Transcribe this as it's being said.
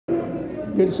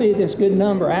Good to see this good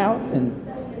number out,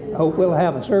 and I hope we'll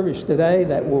have a service today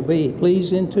that will be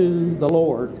pleasing to the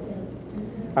Lord.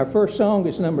 Our first song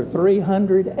is number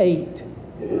 308.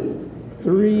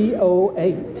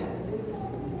 308.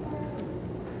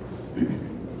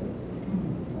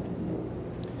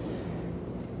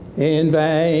 In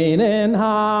vain and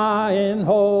high and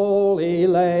holy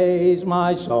lays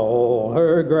my soul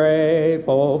her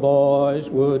grateful voice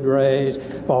would raise.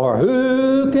 For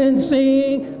who can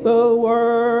sing the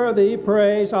worthy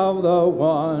praise of the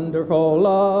wonderful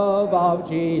love of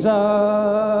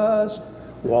Jesus?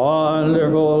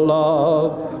 Wonderful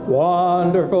love,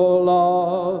 wonderful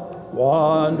love,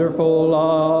 wonderful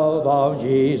love of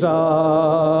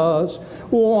Jesus.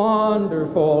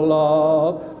 Wonderful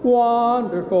love,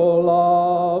 wonderful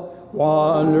love,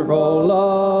 wonderful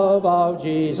love of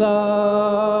Jesus.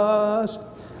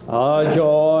 A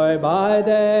joy by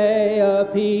day, a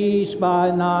peace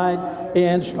by night,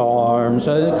 in storms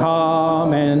a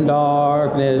calm, in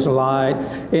darkness light,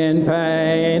 in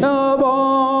pain a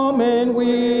balm, in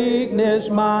weakness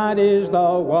might is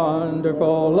the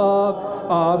wonderful love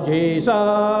of Jesus.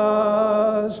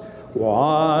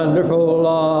 Wonderful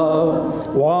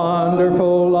love,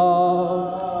 wonderful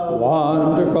love,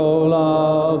 wonderful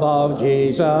love of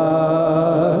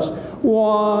Jesus.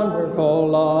 Wonderful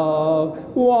love,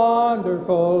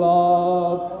 wonderful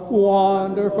love,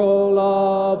 wonderful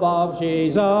love of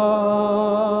Jesus.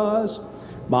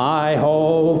 My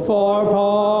hope for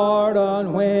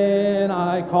pardon when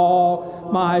I call,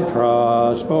 my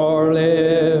trust for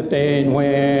lifting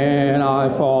when I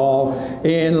fall.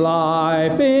 In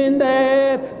life, in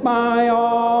death, my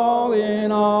all in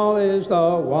all is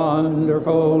the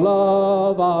wonderful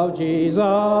love of Jesus.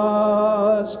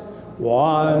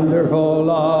 Wonderful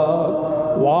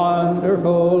love,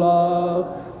 wonderful love,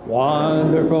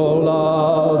 wonderful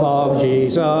love of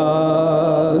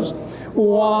Jesus.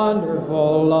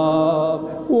 Wonderful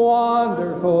love,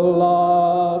 wonderful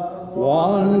love,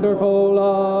 wonderful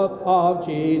love of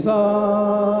Jesus.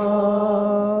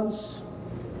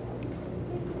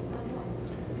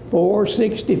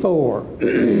 464.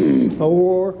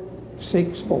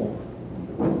 464.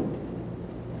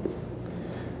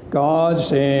 God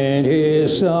sent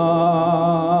His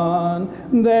Son,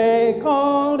 they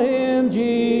called Him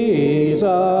Jesus.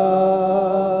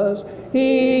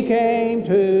 He came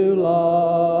to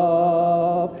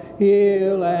love,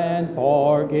 heal, and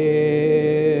forgive.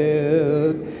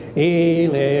 He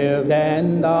lived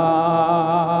and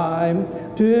died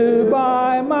to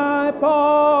buy my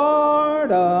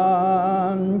pardon.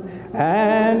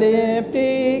 An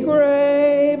empty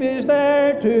grave is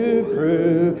there to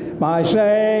prove my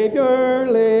Savior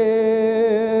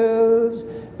lives.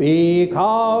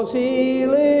 Because He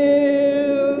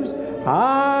lives,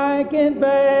 I can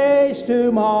face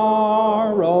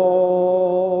tomorrow.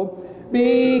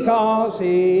 Because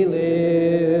He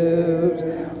lives,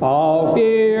 all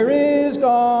fear is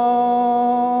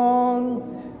gone.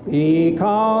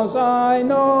 Because I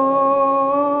know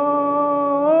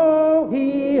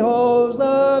He holds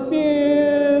the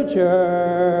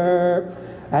future,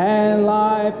 and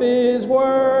life is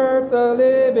worth the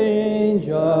living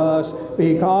just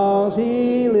because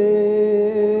He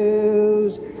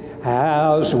lives.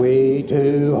 How sweet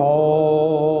to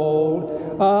hold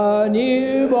a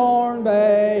newborn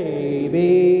baby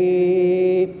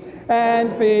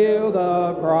and feel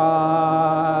the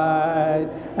pride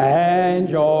and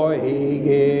joy He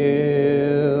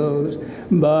gives.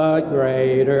 But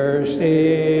greater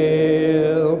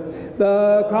still,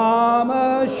 the calm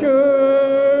assurance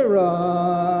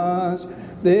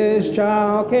this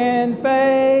child can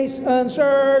face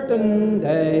uncertain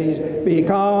days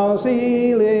because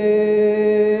He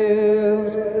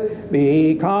lives.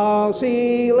 Because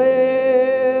He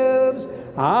lives,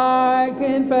 I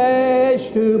can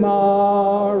face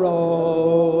tomorrow.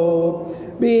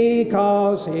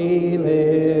 Because He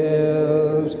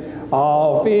lives,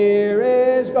 all fear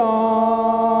is gone.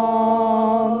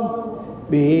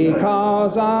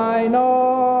 Because I know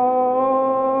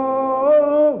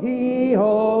He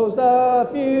holds the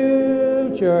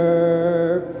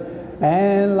future,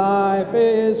 and life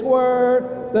is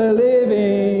worth the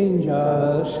living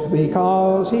just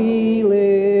because He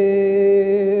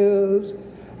lives.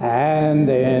 And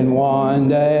then one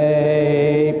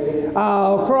day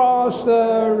I'll cross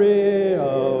the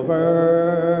river.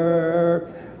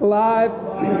 Life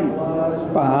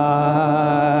was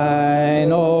fine,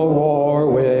 no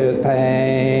war with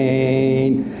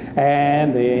pain.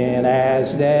 And then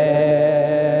as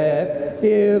death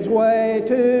gives way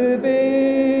to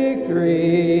victory,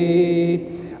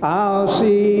 I'll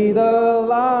see the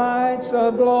lights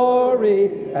of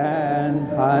glory,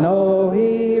 and I know He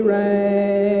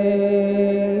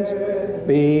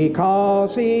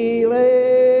Because He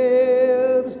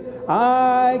lives,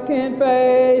 I can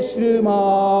face tomorrow.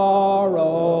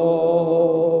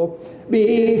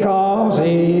 Because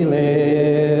He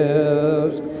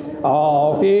lives,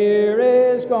 all fear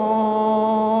is gone.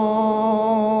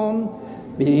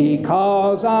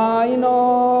 Because I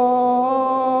know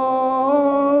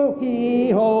He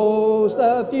holds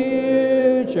the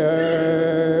future,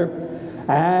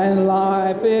 and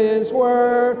life is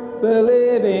worth the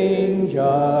living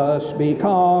just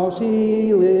because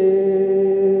He lives.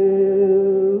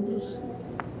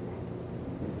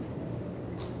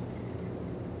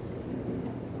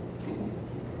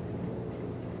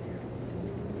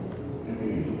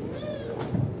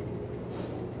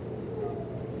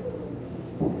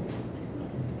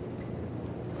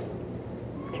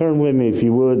 Turn with me, if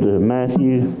you would, to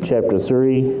Matthew chapter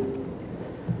 3.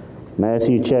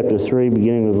 Matthew chapter 3,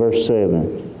 beginning with verse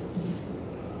 7.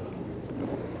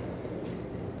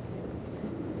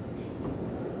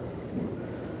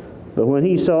 But when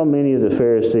he saw many of the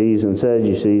Pharisees and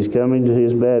Sadducees coming to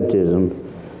his baptism,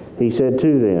 he said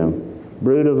to them,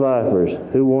 Brood of vipers,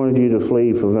 who warned you to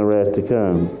flee from the wrath to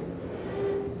come?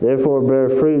 Therefore bear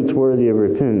fruits worthy of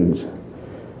repentance.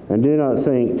 And do not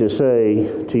think to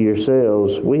say to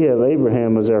yourselves, We have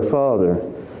Abraham as our father.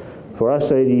 For I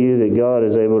say to you that God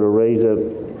is able to raise up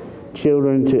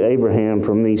children to Abraham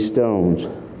from these stones.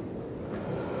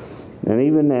 And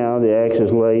even now the axe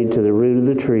is laid to the root of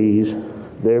the trees.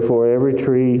 Therefore every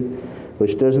tree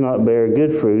which does not bear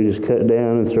good fruit is cut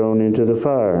down and thrown into the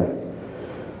fire.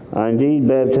 I indeed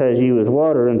baptize you with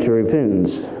water unto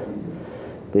repentance.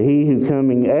 But he who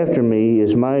coming after me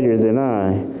is mightier than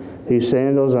I, whose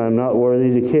sandals I am not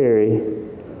worthy to carry.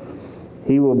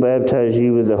 He will baptize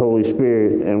you with the Holy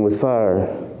Spirit and with fire.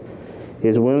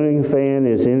 His winnowing fan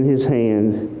is in his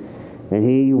hand, and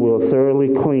he will thoroughly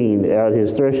clean out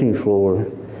his threshing floor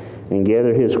and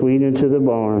gather his wheat into the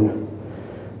barn,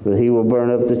 but he will burn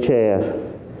up the chaff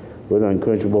with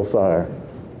unquenchable fire.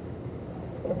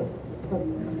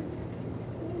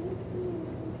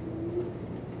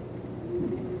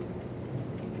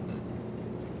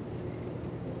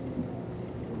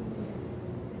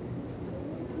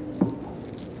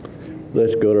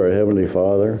 Let's go to our Heavenly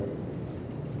Father.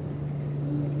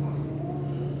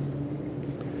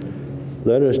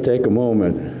 Let us take a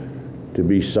moment to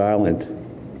be silent,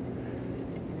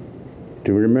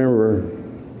 to remember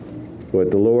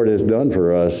what the Lord has done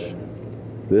for us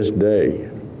this day.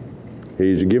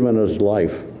 He's given us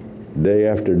life day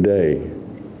after day.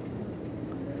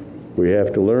 We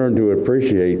have to learn to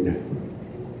appreciate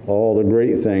all the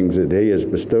great things that He has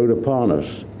bestowed upon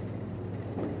us.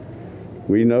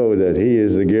 We know that He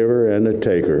is the giver and the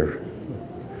taker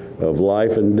of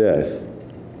life and death.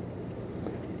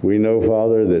 We know,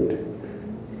 Father, that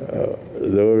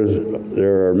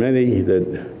there are many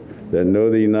that know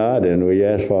Thee not, and we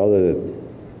ask, Father, that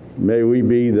may we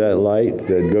be that light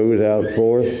that goes out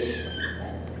forth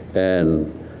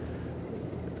and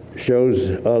shows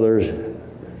others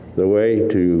the way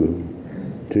to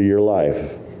Your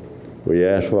life. We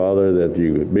ask, Father, that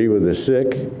You would be with the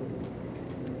sick.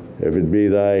 If it be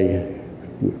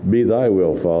Thy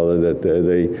will, Father, that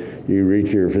You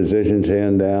reach Your physician's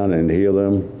hand down and heal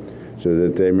them so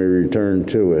that they may return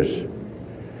to us.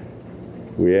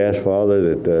 We ask,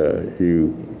 Father, that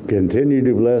You continue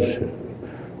to bless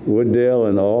Wooddale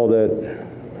and all that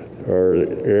are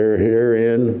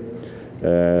herein,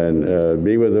 and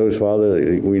be with those, Father,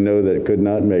 that we know that could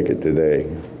not make it today.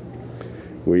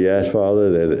 We ask,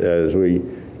 Father, that as we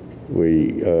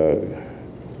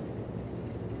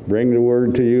bring the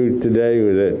word to You today,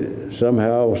 that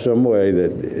somehow, some way,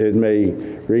 that it may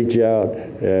reach out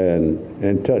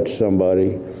and touch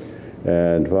somebody.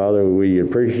 And Father, we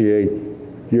appreciate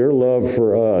Your love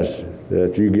for us,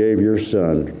 that You gave Your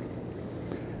Son.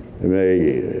 May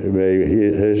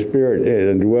His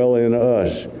Spirit dwell in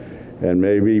us, and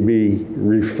may we be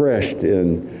refreshed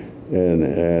in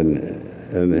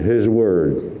His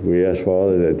Word. We ask,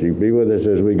 Father, that You be with us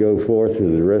as we go forth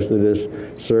through the rest of this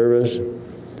service.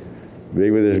 Be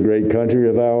with this great country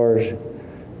of ours.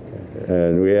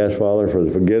 And we ask, Father, for the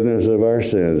forgiveness of our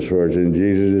sins. For it's in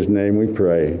Jesus' name we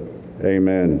pray.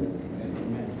 Amen.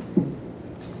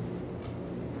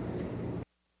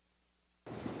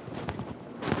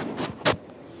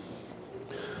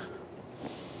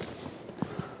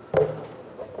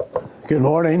 Good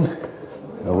morning.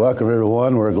 Welcome,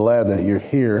 everyone. We're glad that you're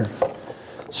here.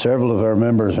 Several of our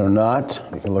members are not.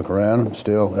 You can look around,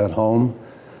 still at home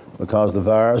because of the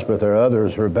virus, but there are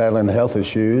others who are battling health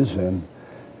issues and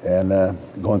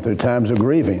going through times of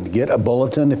grieving. Get a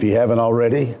bulletin if you haven't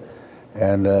already,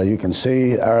 and you can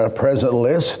see our present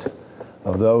list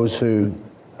of those who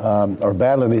are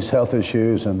battling these health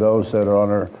issues and those that are on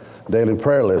our daily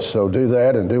prayer list. So do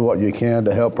that and do what you can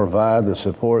to help provide the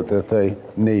support that they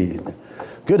need.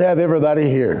 Good to have everybody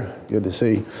here. Good to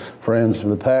see friends from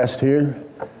the past here.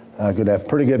 Good to have a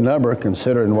pretty good number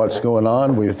considering what's going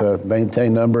on. We've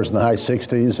maintained numbers in the high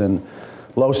 60s and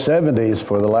low 70s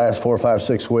for the last 4, 5,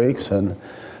 6 weeks, and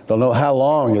don't know how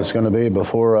long it's going to be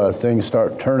before things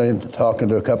start turning. Talking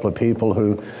to a couple of people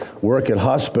who work at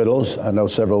hospitals, I know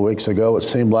several weeks ago it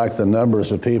seemed like the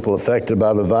numbers of people affected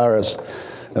by the virus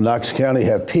in Knox County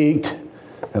have peaked,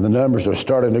 and the numbers are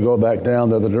starting to go back down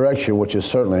the other direction, which is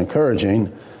certainly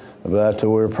encouraging, but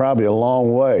we're probably a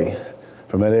long way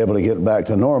from being able to get back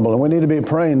to normal. And we need to be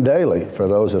praying daily for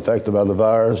those affected by the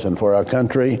virus and for our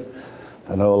country.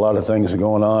 I know a lot of things are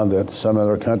going on that some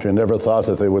other country never thought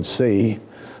that they would see.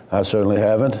 I certainly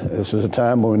haven't. This is a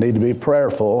time when we need to be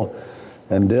prayerful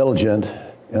and diligent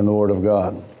in the Word of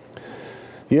God.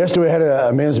 Yesterday we had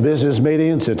a men's business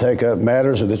meeting to take up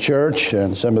matters of the church,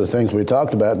 and some of the things we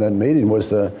talked about in that meeting was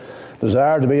the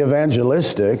desire to be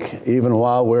evangelistic even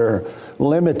while we're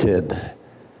limited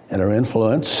in our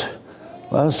influence.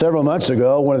 Well, several months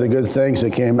ago, one of the good things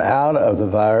that came out of the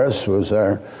virus was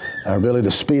our ability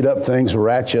to speed up things,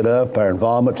 ratchet up our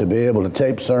involvement to be able to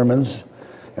tape sermons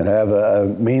and have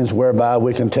a means whereby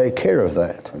we can take care of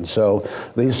that. And so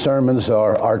these sermons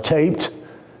are taped,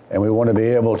 and we want to be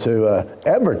able to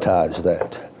advertise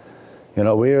that. You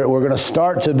know, we're going to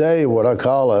start today what I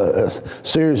call a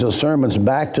series of sermons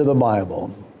back to the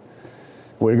Bible.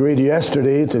 We agreed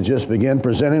yesterday to just begin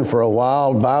presenting for a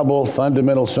while Bible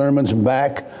fundamental sermons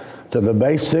back to the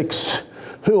basics.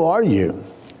 Who are you?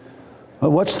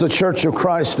 Well, what's the Church of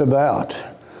Christ about?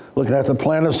 Looking at the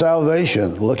plan of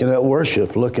salvation, looking at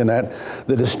worship, looking at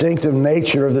the distinctive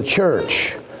nature of the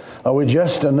church. Are we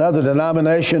just another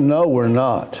denomination? No, we're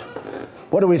not.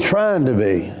 What are we trying to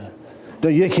be?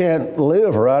 You can't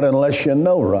live right unless you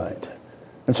know right.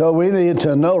 And so we need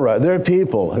to know right. There are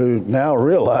people who now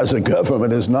realize that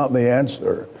government is not the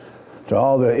answer to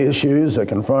all the issues that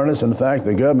confront us. In fact,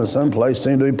 the government someplace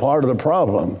seems to be part of the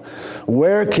problem.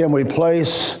 Where can we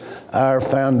place our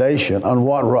foundation? On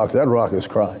what rock? That rock is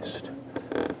Christ.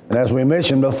 And as we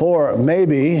mentioned before,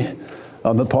 maybe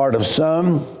on the part of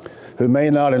some who may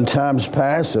not in times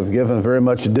past have given very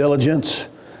much diligence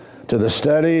to the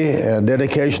study and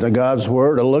dedication of God's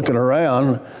Word, or looking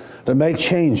around to make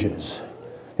changes.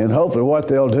 And hopefully what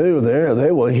they'll do there, they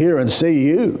will hear and see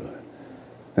you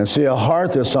and see a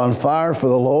heart that's on fire for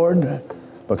the Lord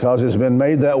because it's been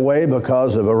made that way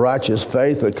because of a righteous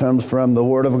faith that comes from the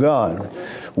Word of God.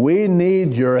 We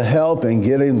need your help in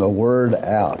getting the Word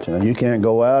out. You know, you can't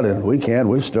go out, and we can't.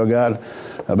 We've still got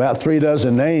about 3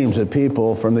 dozen names of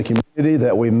people from the community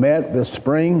that we met this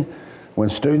spring when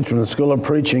students from the School of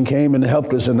Preaching came and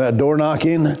helped us in that door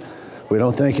knocking. We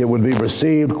don't think it would be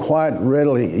received quite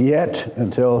readily yet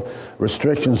until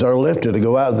restrictions are lifted to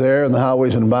go out there in the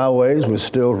highways and byways. We're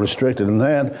still restricted in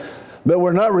that. But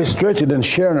we're not restricted in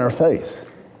sharing our faith.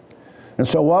 And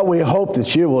so what we hope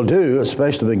that you will do,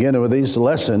 especially beginning with these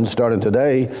lessons starting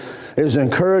today, is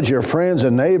encourage your friends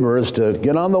and neighbors to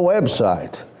get on the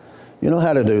website. You know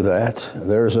how to do that.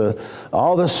 There's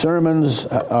all the sermons,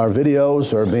 our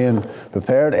videos are being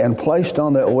prepared and placed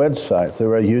on that website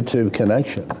through our YouTube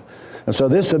connection. And so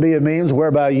this will be a means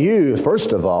whereby you,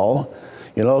 first of all,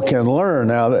 you know, can learn.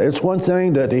 Now, it's one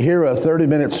thing to hear a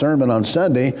 30-minute sermon on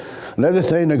Sunday, another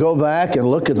thing to go back and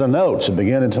look at the notes. And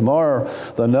beginning tomorrow,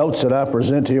 the notes that I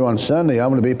present to you on Sunday, I'm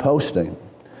going to be posting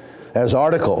as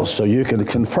articles so you can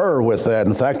confer with that.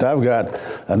 In fact, I've got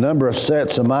a number of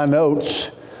sets of my notes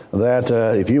that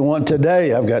if you want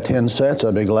today, I've got 10 sets.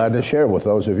 I'd be glad to share with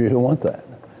those of you who want that.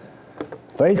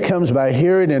 Faith comes by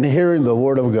hearing, and hearing the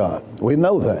Word of God. We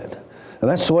know that. And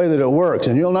that's the way that it works.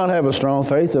 And you'll not have a strong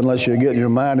faith unless you get your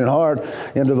mind and heart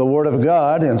into the Word of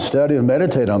God and study and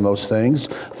meditate on those things.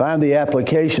 Find the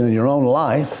application in your own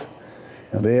life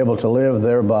and be able to live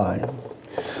thereby.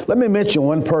 Let me mention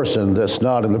one person that's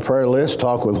not in the prayer list.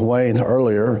 Talked with Wayne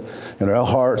earlier, and our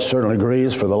heart certainly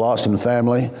agrees for the Lawson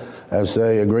family as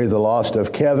they agree the loss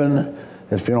of Kevin.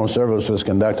 His funeral service was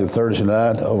conducted Thursday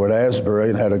night over at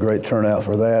Asbury and had a great turnout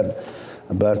for that.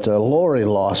 But Lori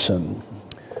Lawson,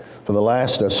 for the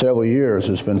last several years,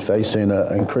 has been facing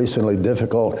increasingly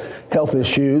difficult health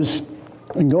issues.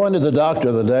 And going to the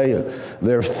doctor the day,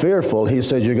 they're fearful. He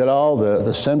said, you got all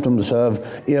the symptoms of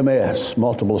MS,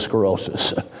 multiple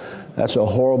sclerosis. That's a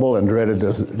horrible and dreaded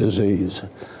disease.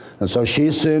 And so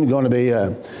she's soon going to be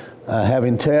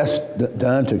having tests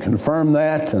done to confirm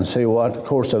that and see what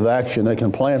course of action they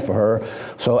can plan for her.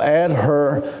 So add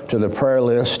her to the prayer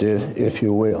list if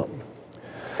you will.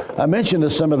 I mentioned to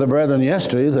some of the brethren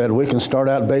yesterday that we can start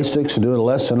out basics and do a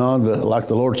lesson on like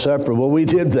the Lord's Supper. Well, we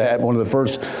did that. One of the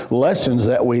first lessons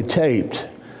that we taped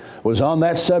was on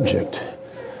that subject.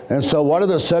 And so what are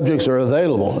the subjects that are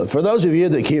available? For those of you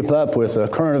that keep up with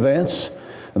current events,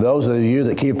 those of you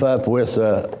that keep up with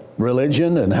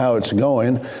religion and how it's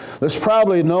going, there's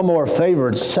probably no more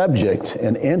favored subject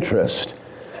and interest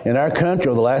in our country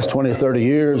over the last 20, 30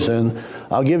 years. And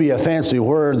I'll give you a fancy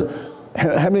word.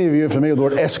 How many of you are familiar with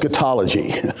the word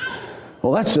eschatology?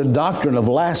 Well, that's the doctrine of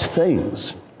last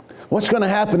things. What's going to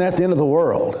happen at the end of the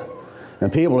world?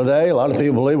 And people today, a lot of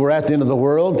people believe we're at the end of the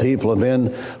world. People have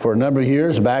been for a number of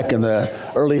years. Back in the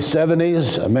early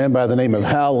 70s, a man by the name of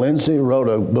Hal Lindsey wrote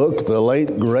a book, The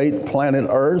Late Great Planet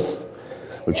Earth,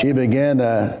 which he began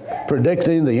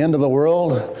predicting the end of the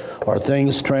world, or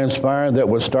things transpired that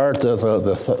would start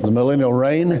the millennial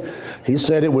reign. He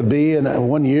said it would be in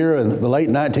 1 year in the late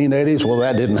 1980s. Well,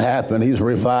 that didn't happen. He's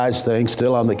revised things,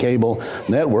 still on the cable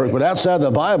network. But outside the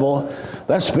Bible,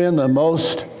 that's been the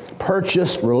most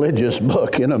purchased religious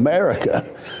book in America.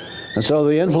 And so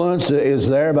the influence is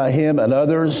there by him and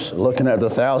others, looking at the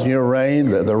 1,000-year reign,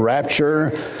 the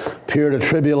rapture, period of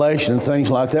tribulation, and things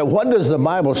like that. What does the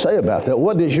Bible say about that?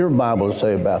 What does your Bible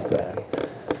say about that?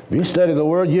 If you study the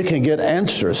Word, you can get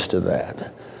answers to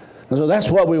that. And so that's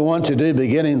what we want to do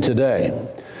beginning today.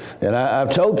 And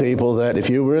I've told people that if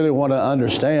you really want to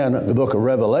understand the book of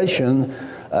Revelation,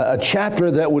 a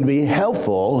chapter that would be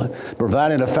helpful,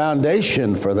 providing a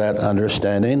foundation for that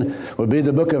understanding, would be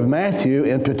the book of Matthew,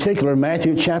 in particular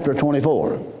Matthew chapter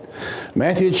 24.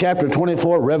 Matthew chapter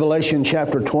 24, Revelation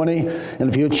chapter 20, and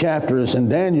a few chapters in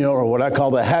Daniel are what I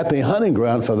call the happy hunting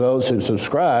ground for those who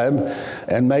subscribe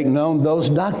and make known those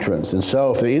doctrines. And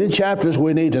so if there are any chapters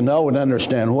we need to know and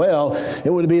understand well, it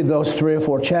would be those 3 or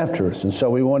 4 chapters. And so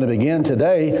we want to begin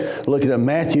today looking at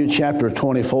Matthew chapter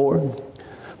 24.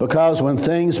 Because when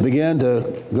things begin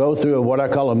to go through what I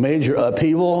call a major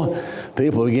upheaval,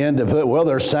 people begin to put, well,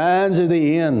 there's signs of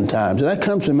the end times. And that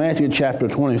comes from Matthew chapter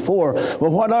 24. Well,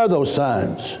 what are those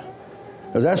signs?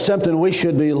 Because that's something we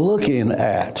should be looking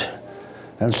at.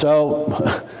 And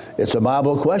so it's a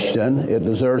Bible question. It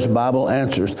deserves Bible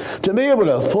answers. To be able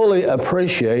to fully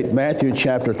appreciate Matthew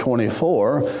chapter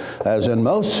 24, as in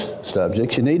most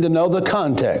subjects, you need to know the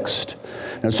context.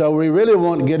 And so we really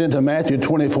won't get into Matthew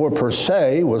 24 per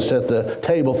se. We'll set the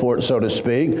table for it, so to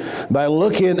speak, by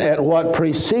looking at what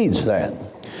precedes that.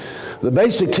 The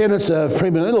basic tenets of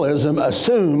premillennialism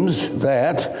assumes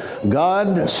that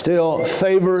God still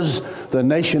favors the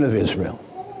nation of Israel.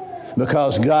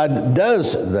 Because God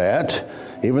does that,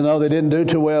 even though they didn't do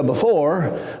too well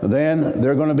before, then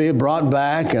they're going to be brought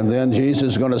back, and then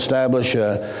Jesus is going to establish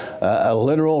a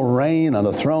literal reign on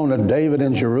the throne of David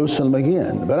in Jerusalem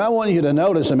again. But I want you to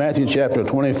notice in Matthew chapter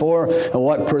 24, and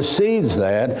what precedes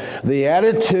that, the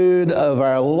attitude of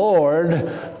our Lord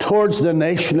towards the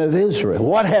nation of Israel.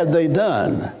 What have they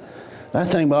done? I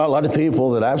think a lot of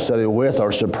people that I've studied with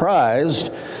are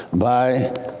surprised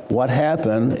by what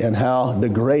happened and how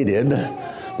degraded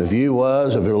the view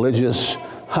was of the religious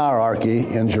hierarchy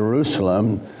in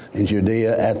Jerusalem, in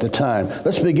Judea at the time.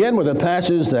 Let's begin with a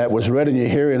passage that was read in your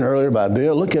hearing earlier by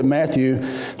Bill. Look at Matthew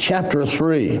chapter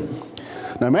 3.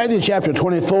 Now, Matthew chapter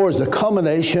 24 is the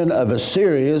culmination of a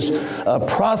series of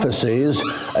prophecies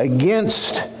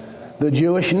against the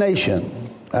Jewish nation.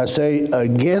 I say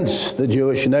against the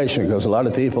Jewish nation because a lot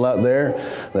of people out there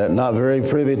that are not very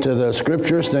privy to the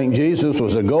scriptures think Jesus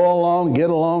was a go along, get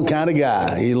along kind of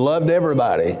guy. He loved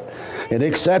everybody and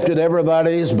accepted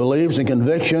everybody's beliefs and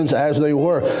convictions as they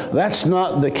were. That's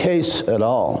not the case at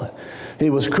all. He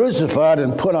was crucified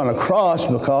and put on a cross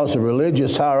because the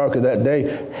religious hierarchy of that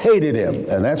day hated him.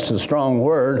 And that's a strong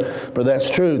word, but that's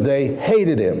true. They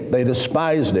hated him. They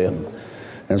despised him,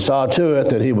 and saw to it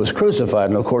that he was crucified.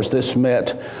 And of course, this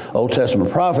met Old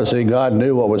Testament prophecy. God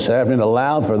knew what was happening,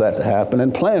 allowed for that to happen,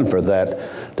 and planned for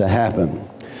that to happen.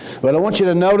 But I want you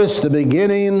to notice the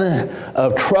beginning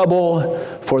of trouble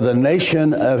for the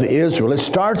nation of Israel. It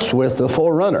starts with the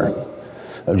forerunner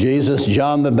of Jesus,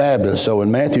 John the Baptist. So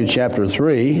in Matthew chapter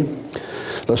 3,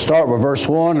 let's start with verse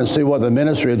 1 and see what the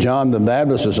ministry of John the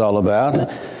Baptist is all about.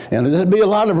 And there'll be a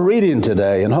lot of reading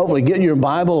today, and hopefully get your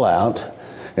Bible out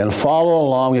and follow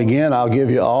along. Again, I'll give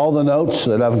you all the notes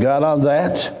that I've got on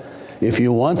that. If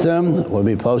you want them, we'll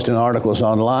be posting articles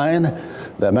online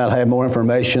that might have more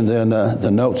information than the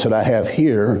notes that I have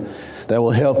here that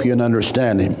will help you in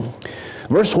understanding.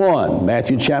 Verse 1,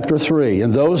 Matthew chapter 3.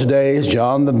 In those days,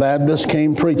 John the Baptist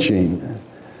came preaching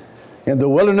in the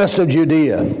wilderness of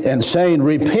Judea and saying,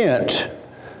 Repent,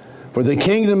 for the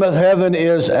kingdom of heaven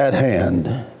is at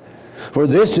hand. For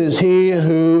this is he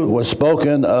who was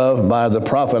spoken of by the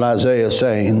prophet Isaiah,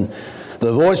 saying,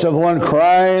 the voice of one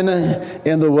crying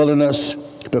in the wilderness,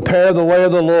 prepare the way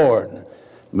of the Lord,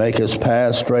 make his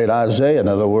path straight. Isaiah, in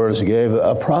other words, gave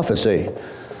a prophecy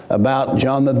about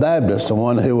John the Baptist, the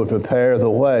one who would prepare the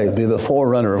way, be the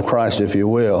forerunner of Christ, if you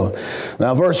will.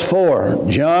 Now, verse 4,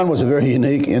 John was a very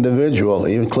unique individual,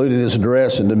 including his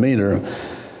dress and demeanor.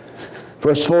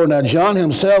 Verse 4, now John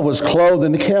himself was clothed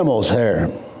in camel's hair,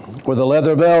 with a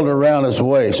leather belt around his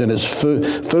waist, and his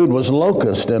food was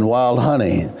locust and wild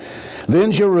honey.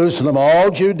 Then Jerusalem, all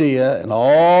Judea, and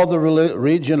all the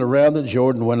region around the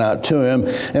Jordan went out to him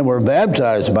and were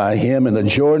baptized by him in the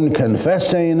Jordan,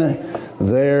 confessing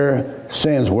their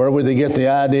sins. Where would they get the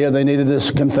idea they needed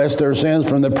to confess their sins?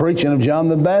 From the preaching of John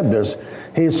the Baptist.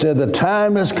 He said, the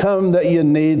time has come that you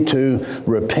need to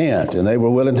repent. And they were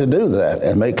willing to do that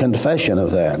and make confession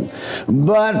of that.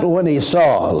 But when he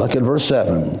saw, look at verse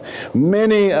 7,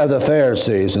 many of the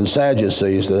Pharisees and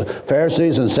Sadducees, the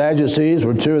Pharisees and Sadducees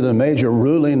were two of the major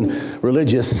ruling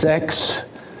religious sects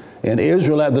in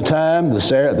Israel at the time. The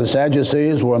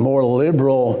Sadducees were a more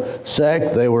liberal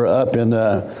sect. They were up in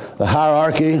the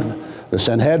hierarchy. The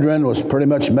Sanhedrin was pretty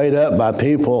much made up by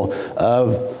people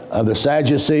of the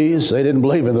Sadducees. They didn't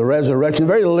believe in the resurrection.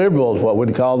 Very liberal is what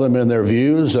we'd call them in their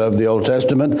views of the Old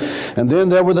Testament. And then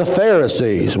there were the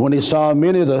Pharisees. When he saw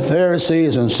many of the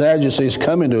Pharisees and Sadducees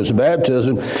coming to his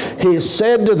baptism, he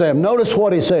said to them, notice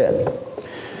what he said,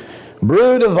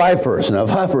 brood of vipers. Now,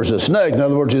 viper's a snake. In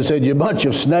other words, he said, you bunch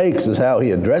of snakes is how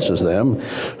he addresses them.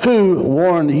 Who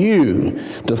warned you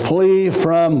to flee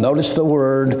from, notice the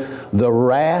word, the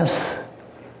wrath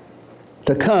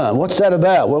to come. What's that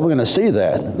about? Well, we're going to see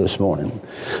that this morning.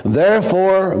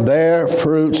 Therefore, bear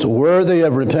fruits worthy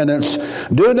of repentance.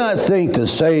 Do not think to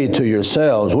say to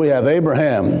yourselves, we have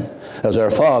Abraham as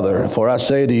our father. For I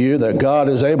say to you that God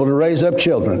is able to raise up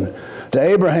children to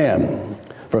Abraham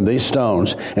from these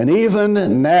stones. And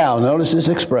even now, notice this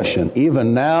expression,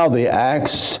 even now the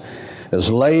axe is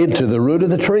laid to the root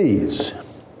of the trees.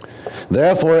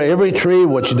 Therefore, every tree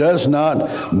which does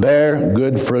not bear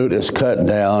good fruit is cut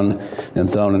down and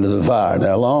thrown into the fire.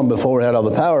 Now, long before we had all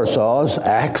the power saws,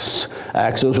 axes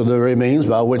were the very means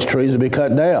by which trees would be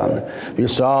cut down. If you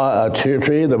saw a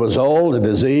tree that was old, a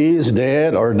diseased,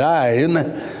 dead, or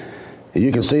dying,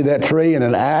 you could see that tree and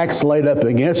an axe laid up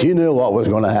against, you knew what was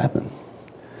going to happen.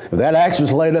 If that axe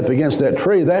was laid up against that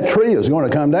tree is going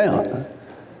to come down.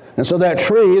 And so that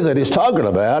tree that he's talking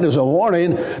about is a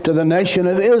warning to the nation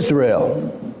of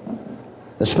Israel,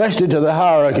 especially to the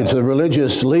hierarchy, to the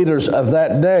religious leaders of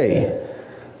that day,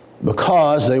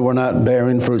 because they were not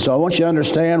bearing fruit. So I want you to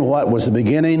understand what was the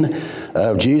beginning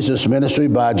of Jesus' ministry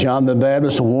by John the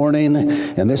Baptist, warning,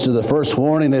 and this is the first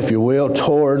warning, if you will,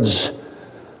 towards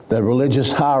the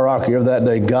religious hierarchy of that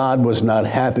day. God was not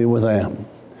happy with them.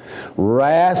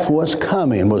 Wrath was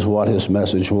coming was what his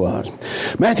message was.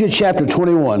 Matthew chapter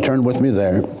 21, turn with me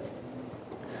there.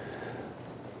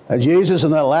 Jesus,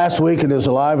 in that last week in his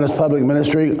life and his public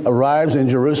ministry, arrives in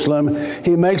Jerusalem.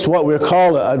 He makes what we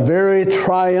call a very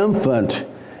triumphant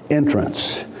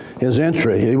entrance. His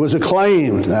entry. He was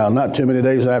acclaimed. Now, not too many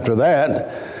days after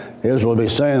that, Israel will be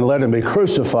saying, let him be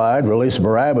crucified, release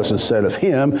Barabbas instead of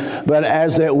him. But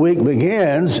as that week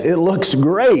begins, it looks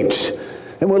great.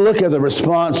 And we'll look at the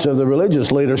response of the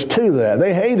religious leaders to that.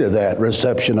 They hated that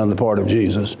reception on the part of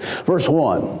Jesus. Verse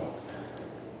 1,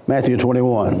 Matthew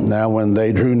 21. Now when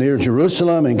they drew near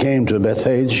Jerusalem and came to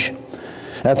Bethphage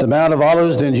at the Mount of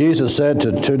Olives, then Jesus said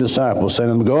to two disciples,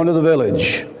 saying, go into the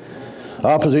village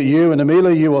opposite you, and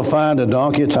immediately you will find a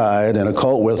donkey tied and a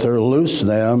colt with her. Loose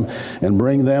them and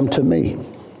bring them to me.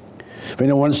 If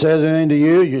anyone says anything to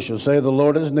you, you shall say, the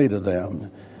Lord has need of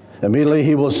them. Immediately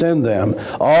he will send them.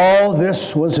 All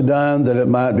this was done that it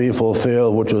might be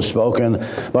fulfilled, which was spoken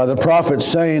by the prophet,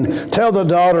 saying, tell the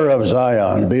daughter of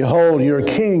Zion, behold, your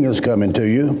king is coming to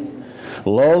you,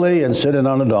 lowly and sitting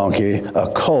on a donkey,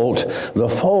 a colt, the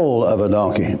foal of a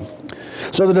donkey.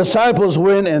 So the disciples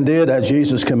went and did as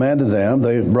Jesus commanded them.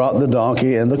 They brought the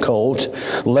donkey and the colt,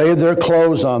 laid their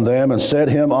clothes on them, and set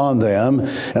him on them.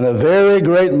 And a very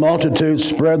great multitude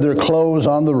spread their clothes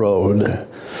on the road.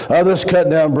 Others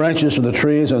cut down branches from the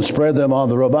trees and spread them on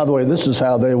the road. By the way, this is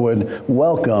how they would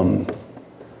welcome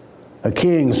a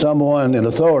king, someone in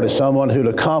authority, someone who'd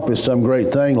accomplished some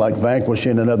great thing like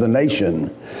vanquishing another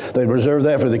nation. They'd reserve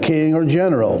that for the king or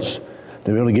generals,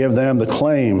 to be able to give them the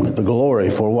claim, the glory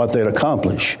for what they'd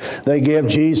accomplished. They gave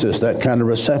Jesus that kind of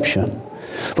reception.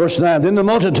 Verse 9, then the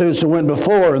multitudes who went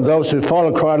before and those who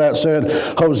followed cried out, said,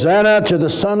 Hosanna to the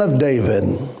Son of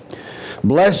David.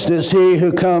 Blessed is he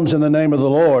who comes in the name of the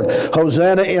Lord.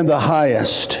 Hosanna in the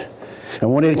highest.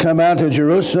 And when he had come out to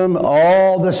Jerusalem,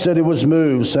 all the city was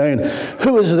moved, saying,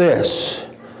 "Who is this?"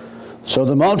 So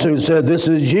the multitude said, "This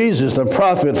is Jesus, the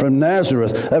prophet from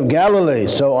Nazareth of Galilee."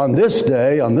 So on this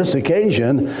day, on this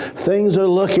occasion, things are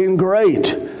looking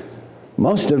great.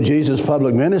 Most of Jesus'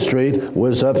 public ministry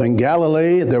was up in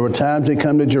Galilee. There were times he'd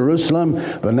come to Jerusalem,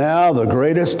 but now the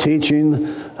greatest teaching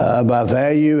by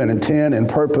value and intent and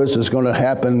purpose is going to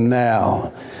happen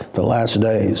now, the last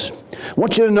days. I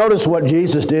want you to notice what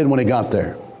Jesus did when he got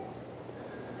there.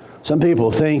 Some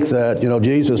people think that,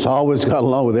 Jesus always got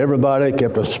along with everybody,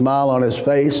 kept a smile on his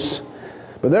face.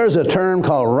 But there's a term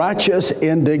called righteous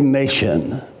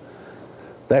indignation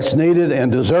that's needed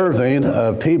and deserving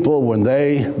of people when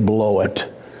they blow it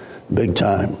big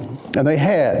time. And they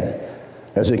had,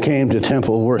 as it came to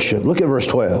temple worship. Look at verse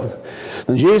 12.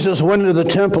 And Jesus went into the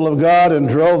temple of God and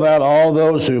drove out all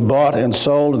those who bought and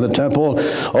sold in the temple,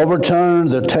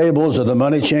 overturned the tables of the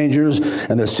money changers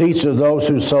and the seats of those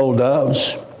who sold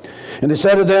doves. And he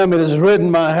said to them, "It is written,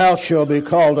 my house shall be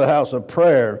called a house of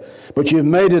prayer, but you've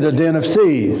made it a den of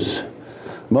thieves."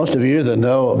 Most of you that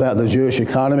know about the Jewish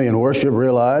economy and worship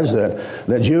realize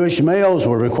that Jewish males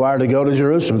were required to go to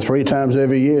Jerusalem 3 times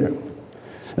every year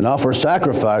and offer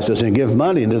sacrifices and give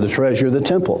money into the treasury of the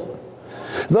temple.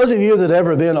 Those of you that have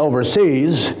ever been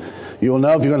overseas, you will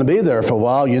know if you're going to be there for a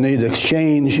while, you need to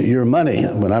exchange your money.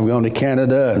 When I'm going to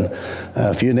Canada and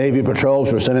a few Navy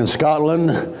patrols were sent in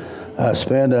Scotland,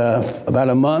 spend about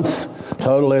a month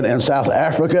total in South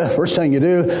Africa. First thing you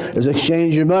do is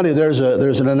exchange your money. There's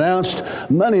an announced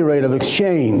money rate of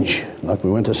exchange. Like we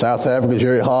went to South Africa,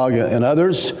 Jerry Hogg and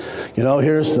others.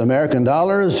 Here's the American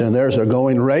dollars, and there's a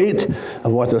going rate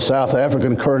of what the South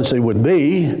African currency would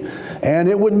be. And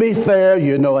it would be fair,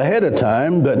 ahead of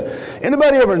time. But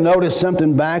anybody ever notice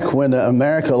something back when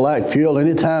America lacked fuel?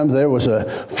 Anytime there was a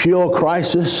fuel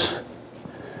crisis?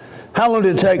 How long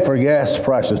did it take for gas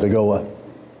prices to go up?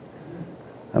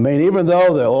 I mean, even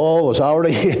though the oil was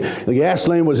already, the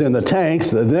gasoline was in the tanks,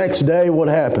 the next day what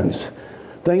happens?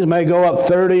 Things may go up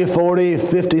 30, 40,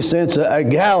 50 cents a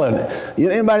gallon.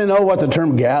 Anybody know what the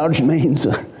term gouge means?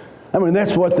 I mean,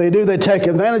 that's what they do. They take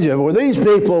advantage of it. Well, these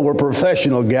people were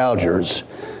professional gougers.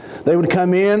 They would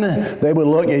come in, they would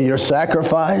look at your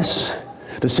sacrifice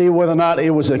to see whether or not it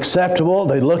was acceptable.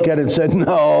 They'd look at it and said,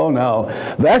 no,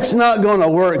 that's not going to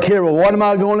work here. Well, what am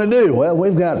I going to do? Well,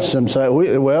 we've got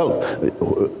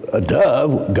a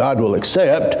dove God will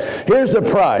accept. Here's the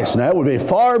price. Now, it would be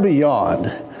far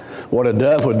beyond what a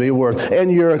dove would be worth.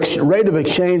 And your rate of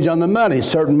exchange on the money,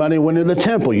 certain money went into the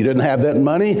temple. You didn't have that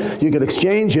money, you could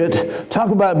exchange it.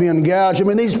 Talk about being gouged. I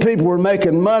mean, these people were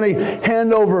making money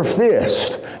hand over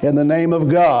fist in the name of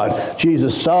God.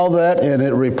 Jesus saw that and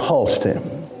it repulsed him.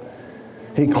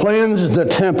 He cleansed the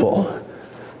temple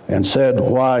and said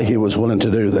why he was willing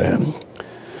to do that.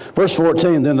 Verse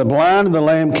 14, then the blind and the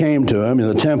lame came to him in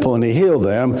the temple and he healed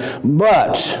them.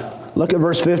 But look at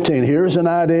verse 15. Here's an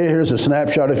idea, here's a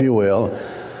snapshot, if you will,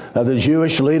 of the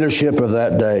Jewish leadership of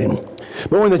that day.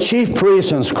 But when the chief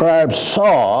priests and scribes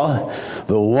saw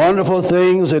the wonderful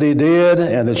things that he did,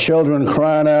 and the children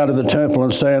crying out of the temple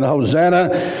and saying,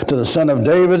 Hosanna to the Son of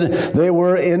David, they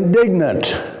were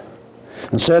indignant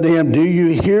and said to him, do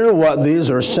you hear what these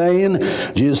are saying?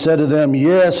 Jesus said to them,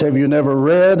 yes, have you never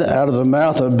read, out of the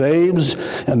mouth of babes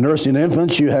and nursing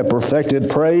infants you have perfected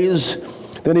praise?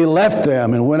 Then he left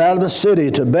them and went out of the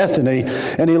city to Bethany,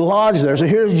 and he lodged there. So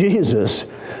here's Jesus,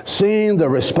 seeing the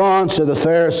response of the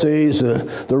Pharisees,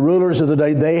 the rulers of the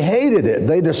day. They hated it.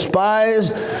 They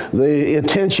despised the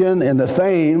attention and the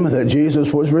fame that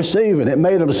Jesus was receiving. It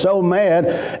made them so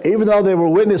mad, even though they were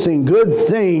witnessing good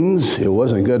things, it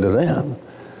wasn't good to them.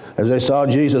 As they saw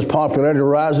Jesus' popularity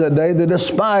rise that day, they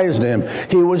despised him.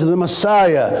 He was the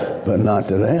Messiah, but not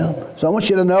to them. So I want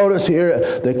you to notice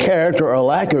here the character, or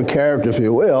lack of character, if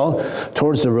you will,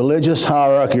 towards the religious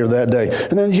hierarchy of that day.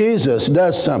 And then Jesus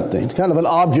does something, kind of an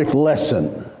object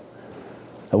lesson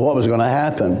of what was going to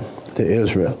happen to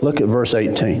Israel. Look at verse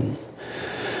 18.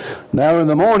 Now in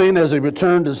the morning, as he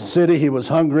returned to the city, he was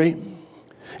hungry.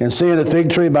 And seeing a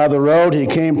fig tree by the road, he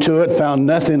came to it, found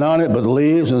nothing on it but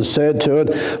leaves, and said to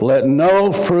it, let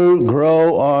no fruit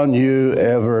grow on you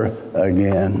ever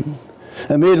again.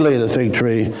 Immediately the fig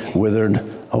tree withered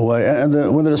away.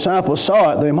 And when the disciples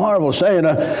saw it, they marveled, saying,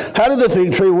 how did the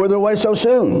fig tree wither away so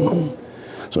soon?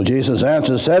 So Jesus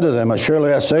answered and said to them,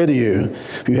 surely I say to you,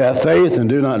 if you have faith and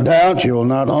do not doubt, you will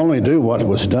not only do what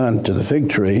was done to the fig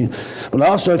tree, but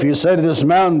also if you say to this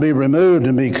mountain, be removed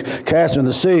and be cast in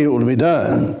the sea, it will be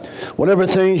done. Whatever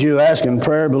things you ask in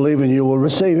prayer, believing you will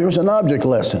receive. Here's an object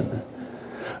lesson.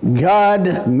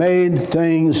 God made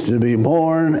things to be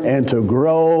born and to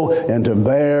grow and to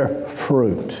bear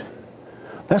fruit.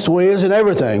 That's the way it is in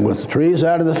everything, with trees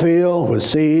out of the field, with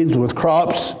seeds, with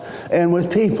crops, and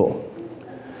with people.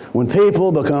 When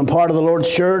people become part of the Lord's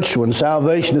church, when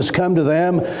salvation has come to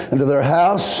them and to their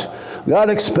house, God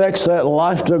expects that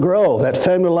life to grow, that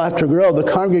family life to grow, the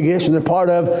congregation they're part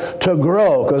of to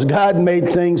grow, because God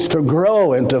made things to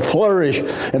grow and to flourish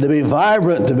and to be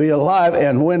vibrant, to be alive.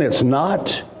 And when it's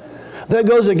not, that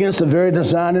goes against the very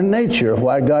design and nature of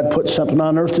why God put something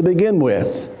on earth to begin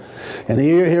with. And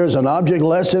here's an object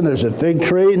lesson. There's a fig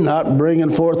tree not bringing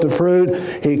forth the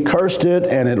fruit. He cursed it,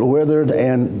 and it withered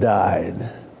and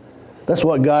died. That's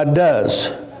what God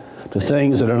does to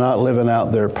things that are not living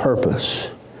out their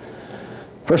purpose.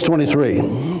 Verse 23.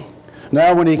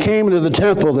 Now when he came into the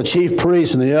temple, the chief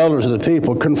priests and the elders of the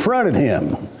people confronted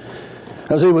him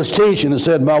as he was teaching and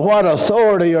said, by what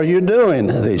authority are you doing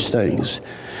these things?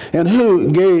 And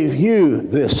who gave you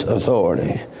this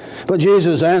authority? But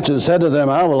Jesus answered and said to them,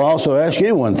 I will also ask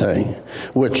you one thing,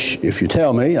 which if you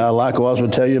tell me, I likewise will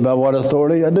tell you by what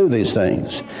authority I do these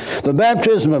things. The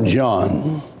baptism of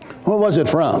John, what was it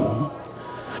from?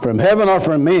 From heaven or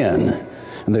from men?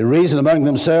 And they reasoned among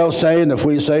themselves, saying, if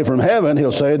we say from heaven,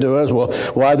 he'll say to us, well,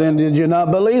 why then did you not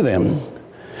believe him?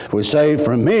 If we say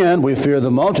from men, we fear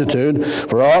the multitude,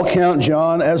 for all count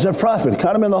John as a prophet.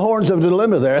 Caught him in the horns of a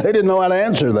dilemma there. They didn't know how to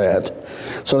answer that.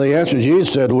 So they answered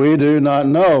Jesus, said, we do not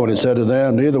know. And he said to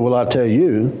them, neither will I tell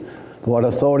you what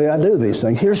authority I do these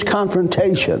things. Here's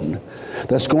confrontation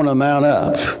that's going to mount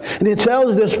up. And he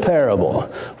tells this parable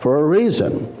for a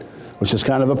reason, which is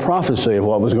kind of a prophecy of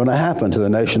what was going to happen to the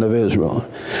nation of Israel.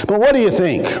 But what do you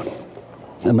think?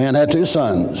 A man had 2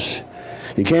 sons.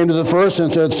 He came to the first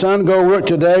and said, son, go work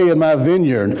today in my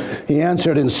vineyard. He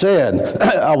answered and said,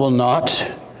 I will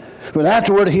not. But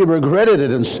afterward he regretted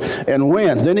it and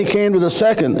went. Then he came to the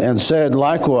second and said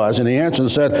likewise. And he answered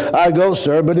and said, I go,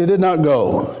 sir, but he did not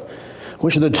go.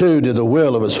 Which of the 2 did the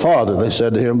will of his father? They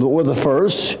said to him, but we're the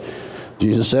first.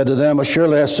 Jesus said to them,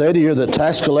 surely I say to you that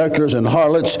tax collectors and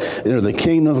harlots enter the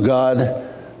kingdom of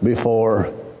God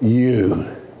before you.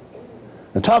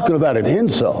 And talking about an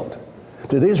insult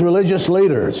to these religious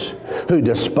leaders who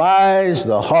despise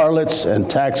the harlots and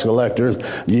tax collectors,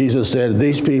 Jesus said,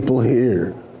 these people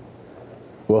here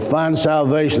will find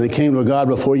salvation in the kingdom of God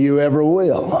before you ever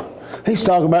will. He's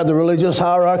talking about the religious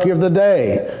hierarchy of the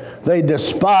day. They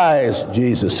despise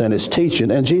Jesus and his teaching,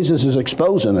 and Jesus is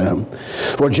exposing them.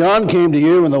 For John came to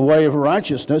you in the way of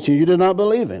righteousness, and you did not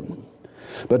believe him.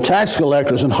 But tax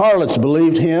collectors and harlots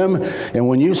believed him, and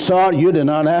when you saw it, you did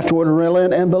not afterward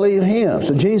relent and believe him.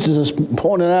 So Jesus is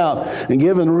pointing out and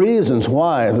giving reasons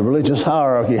why the religious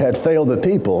hierarchy had failed the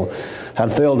people,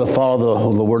 had failed to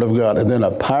follow the Word of God. And then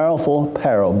a powerful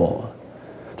parable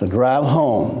to drive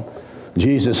home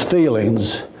Jesus'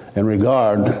 feelings and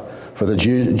regard for the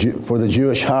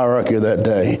Jewish hierarchy of that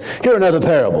day. Here another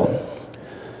parable.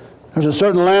 There's a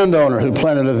certain landowner who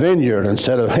planted a vineyard and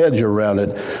set a hedge around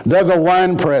it, dug a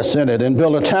wine press in it, and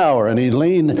built a tower, and he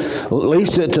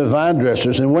leased it to vine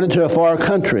dressers and went into a far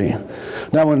country.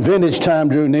 Now when vintage time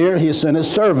drew near, he sent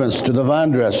his servants to the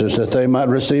vine dressers that they might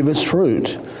receive its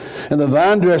fruit. And the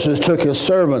vine dressers took his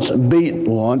servants, beat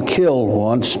one, killed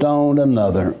one, stoned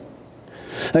another.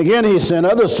 Again he sent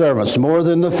other servants, more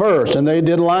than the first, and they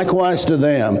did likewise to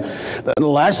them. And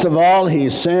last of all he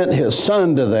sent his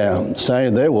son to them,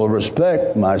 saying, they will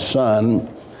respect my son.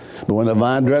 But when the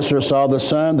vine dressers saw the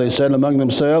son, they said among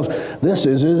themselves, this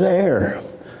is his heir.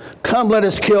 Come, let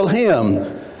us kill him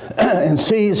and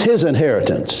seize his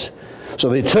inheritance. So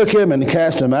they took him and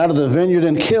cast him out of the vineyard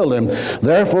and killed him.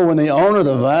 Therefore when the owner of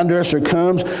the vine dresser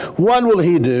comes, what will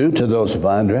he do to those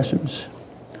vine dressers?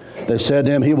 They said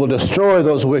to him, he will destroy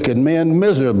those wicked men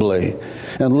miserably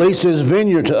and lease his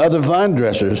vineyard to other vine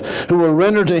dressers who will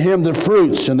render to him the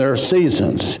fruits in their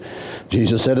seasons.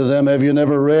 Jesus said to them, have you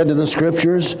never read in the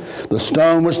scriptures, the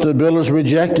stone which the builders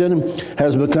rejected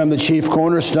has become the chief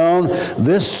cornerstone?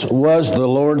 This was the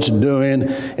Lord's doing,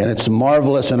 and it's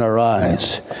marvelous in our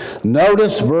eyes.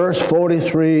 Notice verse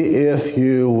 43, if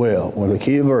you will, one of the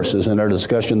key verses in our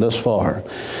discussion thus far.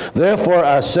 Therefore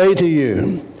I say to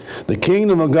you, the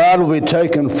kingdom of God will be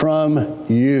taken from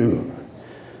you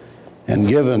and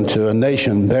given to a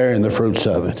nation bearing the fruits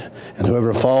of it. And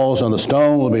whoever falls on the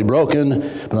stone will be broken,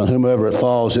 but on whomever it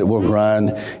falls, it will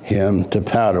grind him to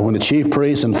powder. When the chief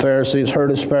priests and Pharisees heard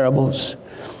his parables,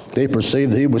 they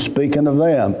perceived that he was speaking of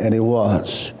them, and he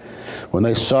was. When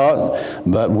they sought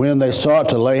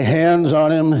to lay hands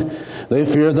on him, they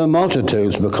feared the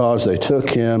multitudes because they took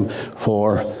him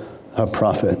for a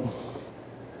prophet.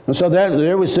 And so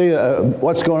there we see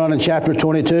what's going on in chapter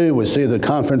 22. We see the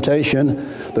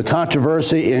confrontation, the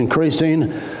controversy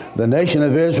increasing. The nation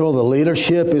of Israel, the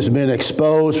leadership, has been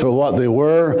exposed for what they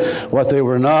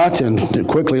were not. And to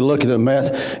quickly look at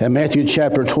Matthew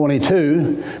chapter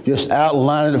 22, just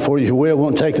outlining it for you. We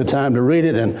won't take the time to read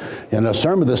it in a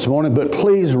sermon this morning, but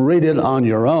please read it on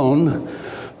your own.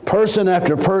 Person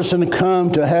after person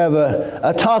come to have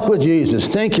a talk with Jesus,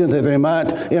 thinking that they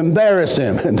might embarrass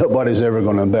him. And nobody's ever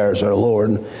going to embarrass our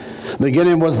Lord.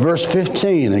 Beginning with verse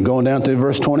 15 and going down to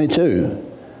verse 22.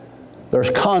 There's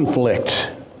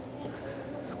conflict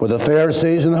with the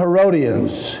Pharisees and the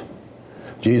Herodians.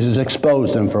 Jesus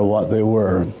exposed them for what they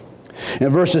were. In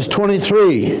verses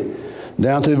 23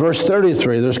 down to verse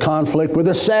 33, there's conflict with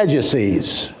the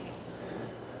Sadducees.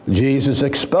 Jesus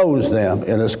exposed them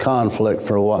in this conflict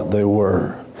for what they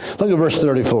were. Look at verse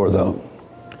 34, though.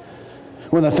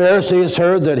 When the Pharisees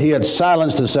heard that he had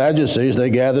silenced the Sadducees, they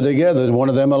gathered together, and one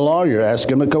of them, a lawyer, asked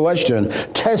him a question,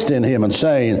 testing him and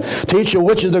saying, "Teacher,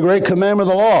 which is the great commandment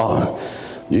of the law?"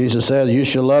 Jesus said, "You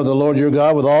shall love the Lord your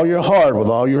God with all your heart, with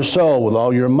all your soul, with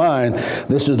all your mind.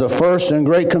 This is the first and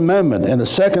great commandment. And the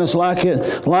second is like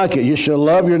it. You shall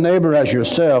love your neighbor as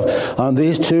yourself. On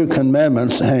these two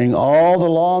commandments hang all the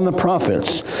law and the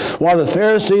prophets." While the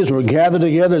Pharisees were gathered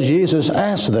together, Jesus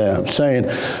asked them, saying,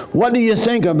 "What do you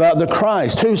think about the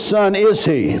Christ? Whose son is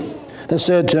he?" They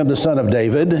said to him, "The son of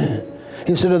David."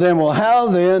 He said to them, "Well, how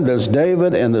then does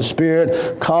David in the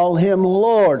Spirit call him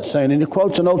Lord?" Saying, and he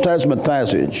quotes an Old Testament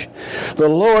passage. "The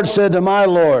Lord said to my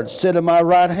Lord, sit at my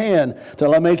right hand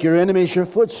till I make your enemies your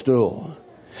footstool."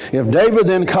 If David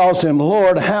then calls him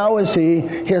Lord, how is he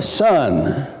his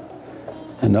son?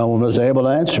 And no one was able to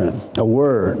answer him a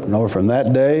word. Nor from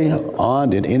that day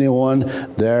on did anyone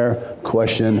dare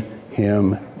question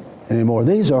him anymore.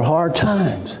 These are hard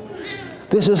times.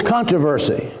 This is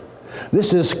controversy.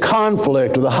 This is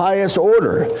conflict of the highest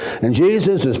order. And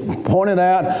Jesus is pointing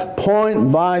out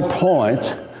point by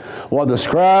point what the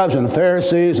scribes and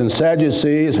Pharisees and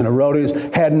Sadducees and Herodians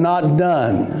had not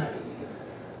done.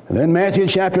 And then Matthew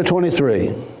chapter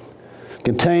 23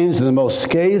 contains the most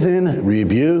scathing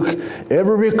rebuke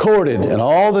ever recorded in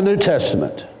all the New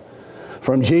Testament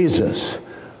from Jesus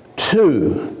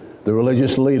to the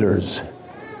religious leaders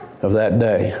of that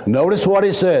day. Notice what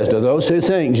he says to those who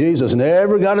think Jesus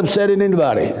never got upset at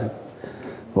anybody.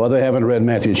 Well, they haven't read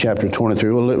Matthew chapter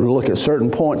 23. We'll look at certain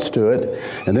points to it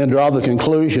and then draw the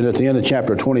conclusion at the end of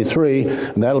chapter 23.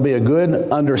 And that'll be a good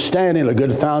understanding, a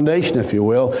good foundation, if you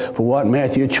will, for what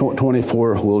Matthew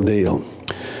 24 will deal.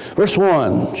 Verse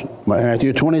 1,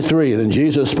 Matthew 23, "Then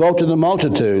Jesus spoke to the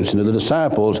multitudes and to the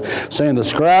disciples, saying, The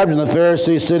scribes and the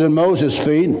Pharisees sit at Moses'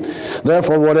 feet.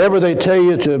 Therefore, whatever they tell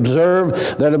you to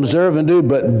observe, that observe and do,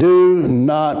 but do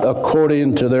not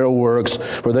according to their works.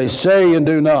 For they say and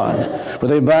do not. For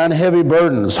they bind heavy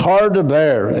burdens, hard to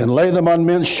bear, and lay them on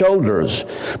men's shoulders.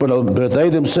 But they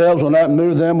themselves will not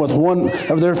move them with one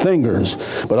of their fingers.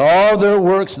 But all their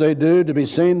works they do to be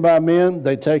seen by men.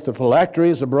 They take the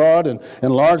phylacteries abroad and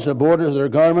enlarge the borders of their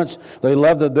garments. They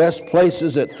love the best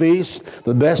places at feasts,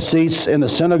 the best seats in the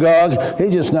synagogue."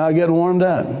 He's just now getting warmed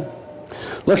up.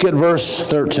 Look at verse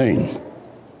 13.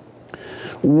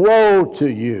 "Woe to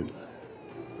you!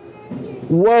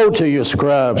 Woe to you,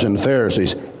 scribes and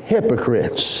Pharisees,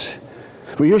 hypocrites!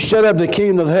 For you shut up the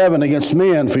kingdom of heaven against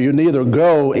men, for you neither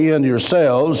go in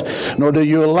yourselves, nor do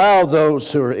you allow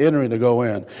those who are entering to go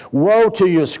in. Woe to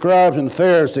you, scribes and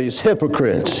Pharisees,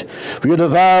 hypocrites! For you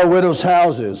devour widows'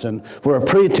 houses, and for a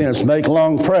pretense make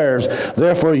long prayers.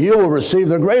 Therefore you will receive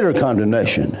the greater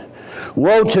condemnation.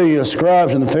 Woe to you,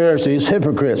 scribes and Pharisees,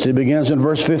 hypocrites." He begins in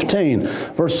verse 15.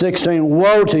 Verse 16,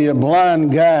 "Woe to you,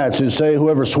 blind guides, who say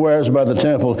whoever swears by the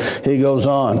temple," he goes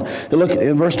on. Look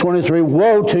in verse 23,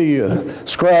 "Woe to you,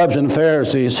 scribes and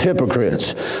Pharisees,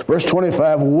 hypocrites." Verse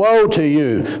 25, "Woe to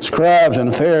you, scribes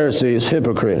and Pharisees,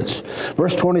 hypocrites."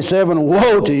 Verse 27,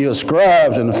 "Woe to you,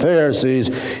 scribes and Pharisees,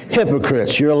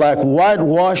 hypocrites! You're like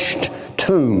whitewashed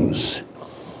tombs,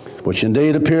 which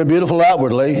indeed appear beautiful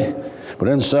outwardly, but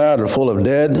inside are full of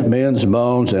dead men's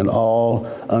bones and all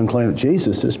unclean."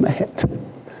 Jesus is mad.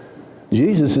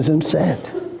 Jesus is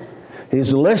upset.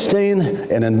 He's listing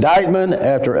an indictment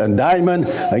after indictment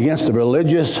against the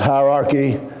religious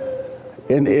hierarchy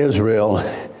in Israel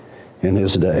in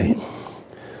his day.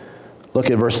 Look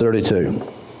at verse 32.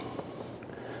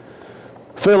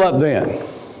 "Fill up then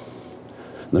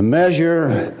the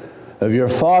measure of your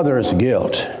father's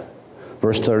guilt."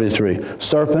 Verse 33,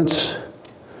 "Serpents,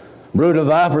 brood of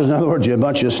vipers," in other words, you a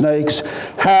bunch of snakes,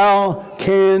 "how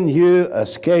can you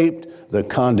escape the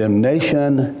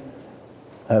condemnation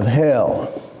of hell?"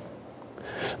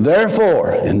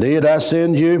 Therefore, indeed, I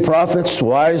send you prophets,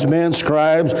 wise men,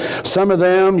 scribes. Some of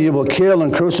them you will kill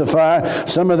and crucify.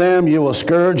 Some of them you will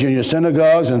scourge in your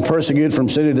synagogues and persecute from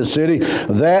city to city.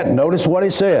 That, notice what he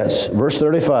says, verse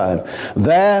 35,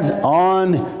 that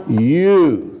on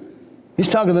you. He's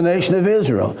talking to the nation of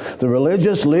Israel, the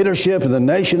religious leadership of the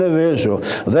nation of Israel,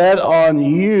 that on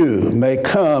you may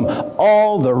come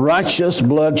all the righteous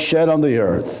blood shed on the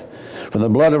earth. From the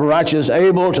blood of righteous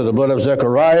Abel to the blood of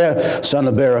Zechariah, son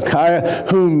of Berechiah,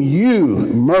 whom you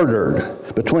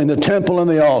murdered between the temple and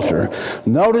the altar.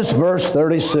 Notice verse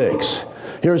 36.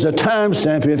 Here's a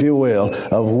timestamp, if you will,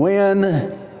 of when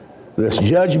this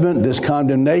judgment, this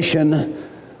condemnation,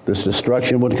 this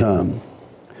destruction would come.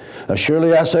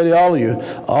 Surely I say to all of you,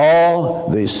 all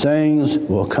these things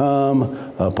will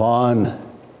come upon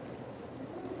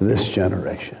this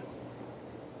generation.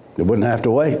 They wouldn't have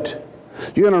to wait.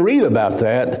 You're going to read about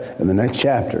that in the next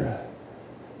chapter,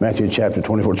 Matthew chapter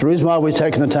 24. It's the reason why we've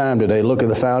taken the time today to look at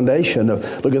the foundation,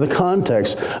 look at the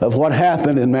context of what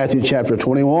happened in Matthew chapter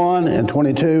 21 and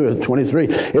 22 and 23.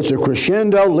 It's a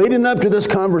crescendo leading up to this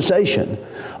conversation.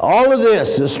 All of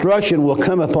this destruction will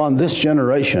come upon this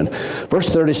generation. Verse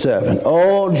 37,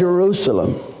 O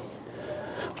Jerusalem,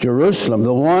 Jerusalem,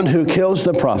 the one who kills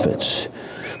the prophets,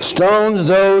 stones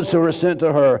those who were sent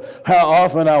to her. How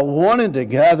often I wanted to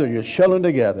gather your children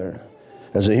together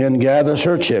as a hen gathers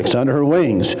her chicks under her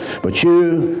wings, but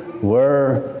you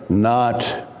were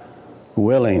not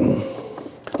willing.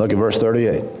 Look at verse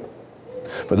 38.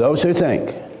 For those who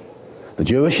think the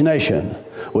Jewish nation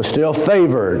was still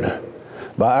favored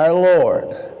by our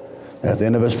Lord at the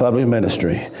end of his public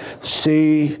ministry,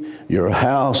 see, your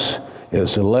house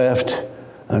is left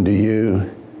unto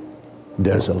you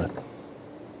desolate.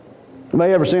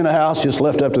 Anybody ever seen a house just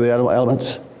left up to the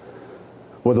elements?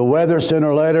 With the weather, sooner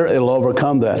or later, it'll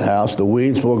overcome that house. The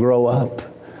weeds will grow up.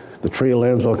 The tree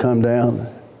limbs will come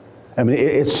down. I mean,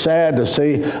 it's sad to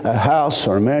see a house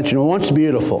or a mansion once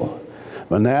beautiful,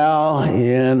 but now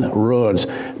in ruins,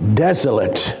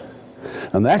 desolate.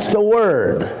 And that's the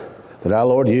word that our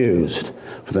Lord used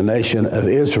for the nation of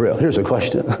Israel. Here's a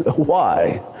question.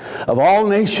 Why? Of all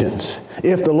nations,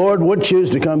 if the Lord would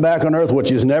choose to come back on earth, which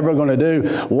he's never going to do,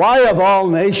 why of all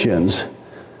nations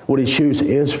would he choose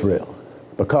Israel?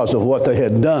 Because of what they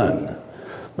had done,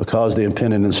 because of the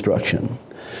impending destruction.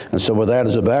 And so with that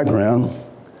as a background,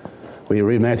 we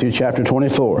read Matthew chapter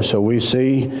 24. So we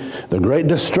see the great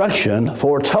destruction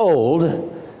foretold.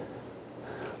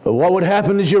 But what would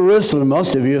happen to Jerusalem?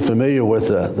 Most of you are familiar with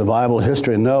the Bible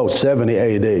history and know 70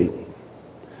 A.D.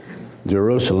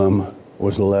 Jerusalem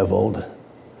was leveled.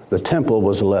 The temple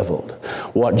was leveled.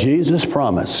 What Jesus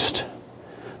promised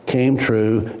came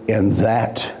true in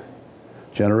that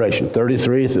generation.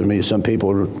 33, I mean, some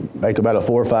people make about a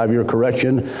 4 or 5 year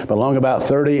correction, but along about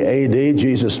 30 A.D.,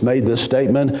 Jesus made this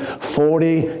statement.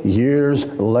 40 years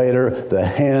later, the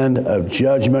hand of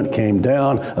judgment came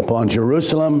down upon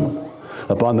Jerusalem,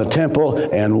 upon the temple,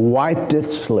 and wiped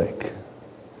it slick.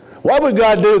 Why would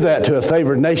God do that to a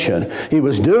favored nation? He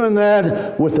was doing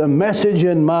that with a message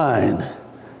in mind.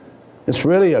 It's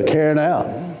really a carrying out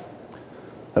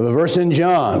of a verse in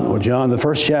John, where John, the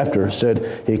first chapter,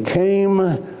 said, he came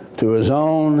to his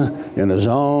own, and his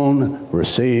own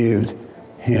received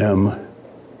him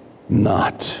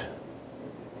not.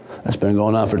 That's been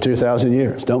going on for 2,000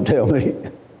 years. Don't tell me.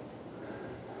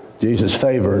 Jesus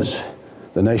favors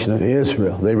the nation of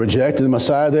Israel. They rejected the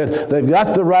Messiah. They've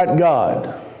got the right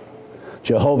God,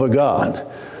 Jehovah God,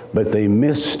 but they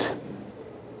missed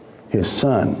his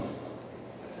Son.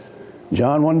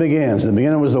 John 1 begins, in the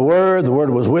beginning was the Word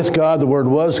was with God, the Word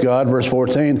was God, verse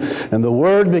 14, and the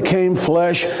Word became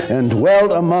flesh and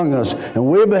dwelt among us, and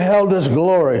we beheld his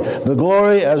glory, the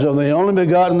glory as of the only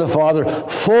begotten of the Father,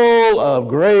 full of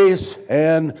grace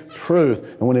and truth.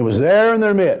 And when he was there in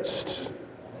their midst,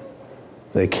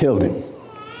 they killed him,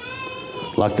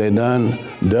 like they'd done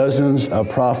dozens of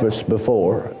prophets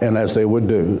before, and as they would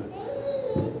do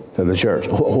to the church.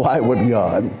 Why would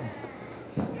God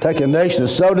take a nation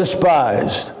that's so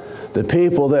despised, the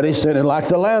people that he sent in, like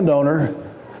the landowner,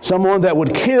 someone that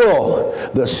would kill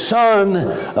the son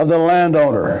of the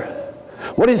landowner?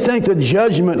 What do you think the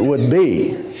judgment would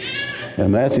be? In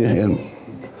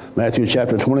Matthew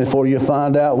chapter 24, you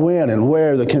find out when and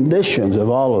where, the conditions of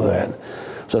all of that.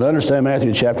 So to understand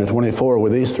Matthew chapter 24,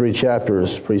 with these 3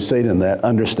 chapters preceding that,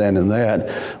 understanding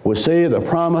that, we see the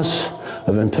promise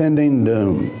of impending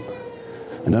doom.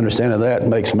 And understanding that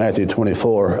makes Matthew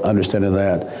 24, understanding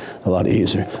that a lot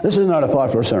easier. This is not a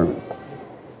popular sermon.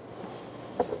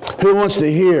 Who wants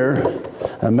to hear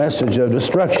a message of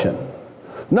destruction?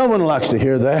 No one likes to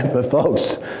hear that, but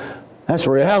folks, that's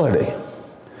reality.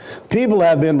 People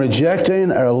have been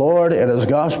rejecting our Lord and His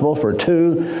gospel for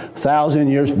 2,000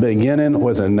 years, beginning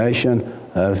with the nation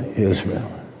of Israel.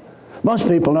 Most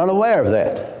people are not aware of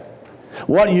that.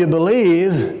 What you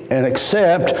believe and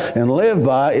accept and live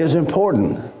by is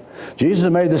important. Jesus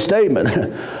made the statement,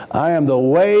 I am the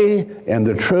way and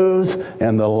the truth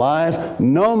and the life.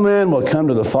 No man will come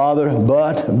to the Father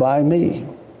but by me.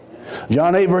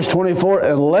 John 8 verse 24,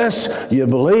 unless you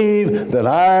believe that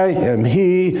I am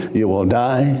He, you will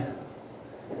die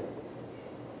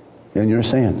in your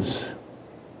sins.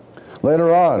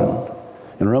 Later on,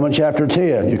 in Romans chapter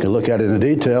 10, you can look at it in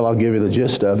detail. I'll give you the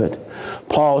gist of it.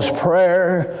 Paul's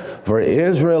prayer for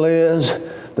Israel is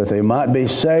that they might be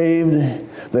saved.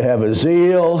 They have a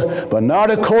zeal, but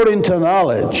not according to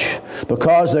knowledge,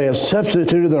 because they have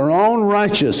substituted their own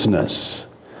righteousness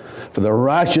for the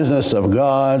righteousness of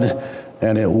God,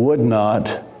 and it would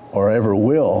not or ever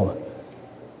will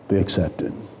be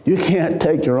accepted. You can't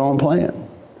take your own plan.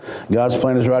 God's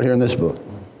plan is right here in this book.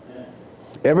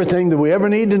 Everything that we ever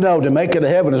need to know to make it to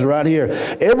heaven is right here.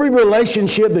 Every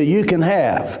relationship that you can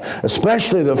have,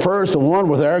 especially the first one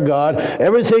with our God,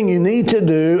 everything you need to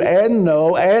do and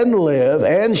know and live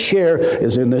and share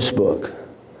is in this book.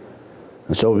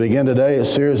 And so we begin today a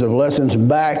series of lessons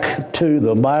back to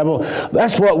the Bible.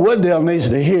 That's what Wooddale needs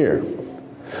to hear.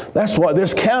 That's what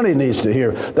this county needs to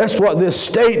hear. That's what this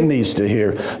state needs to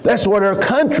hear. That's what our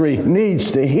country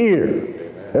needs to hear.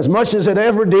 As much as it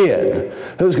ever did,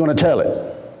 who's going to tell it?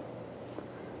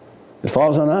 It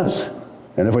falls on us.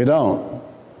 And if we don't,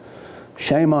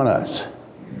 shame on us.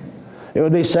 It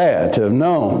would be sad to have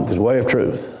known the way of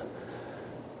truth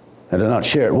and to not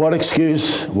share it. What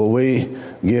excuse will we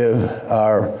give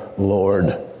our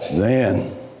Lord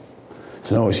then?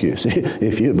 There's no excuse.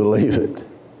 If you believe it,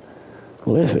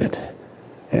 live it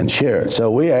and share it.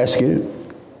 So we ask you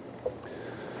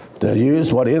to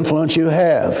use what influence you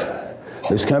have.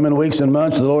 This coming weeks and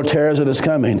months, the Lord tears it is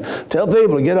coming. Tell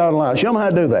people to get online. Show them how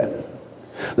to do that.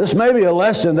 This may be a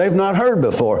lesson they've not heard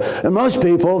before. And most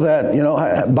people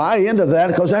that, buy into that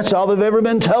because that's all they've ever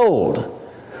been told.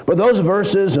 But those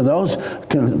verses and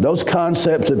those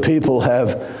concepts that people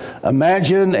have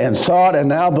imagined and thought and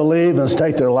now believe and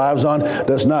stake their lives on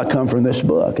does not come from this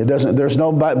book. There's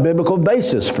no biblical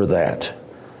basis for that.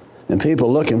 And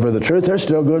people looking for the truth, there's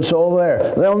still good soul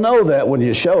there. They'll know that when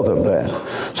you show them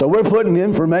that. So we're putting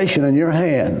information in your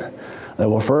hand that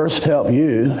will first help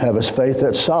you have a faith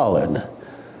that's solid,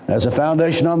 as a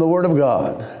foundation on the Word of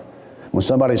God. When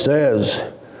somebody says,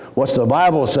 what's the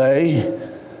Bible say?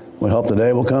 We hope the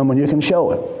day will come when you can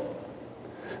show it.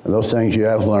 And those things you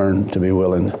have learned to be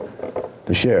willing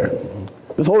to share.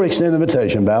 Before we extend the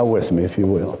invitation, bow with me if you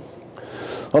will.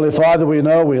 Holy Father, we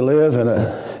know we live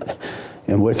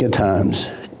in wicked times.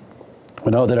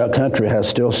 We know that our country has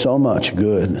still so much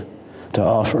good to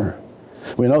offer.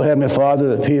 We know, Heavenly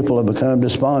Father, that people have become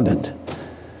despondent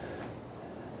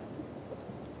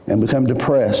and become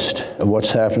depressed of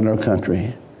what's happened in our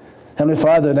country. Heavenly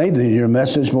Father, they need your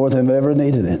message more than they've ever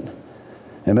needed it.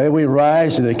 And may we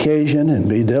rise to the occasion and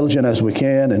be diligent as we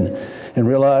can and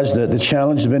realize that the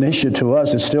challenge has been issued to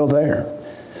us. It's still there.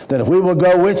 That if we will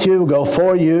go with you, go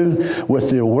for you,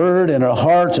 with your word in our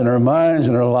hearts and our minds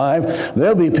and our life,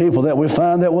 there'll be people that we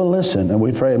find that will listen. And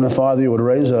we pray, Heavenly Father, you would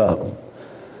raise up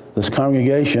this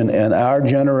congregation and our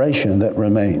generation that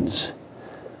remains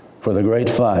for the great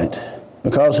fight.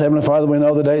 Because, Heavenly Father, we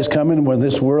know the day is coming when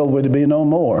this world would be no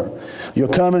more. You'll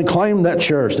come and claim that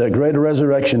church, that great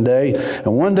resurrection day,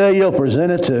 and one day you'll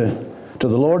present it to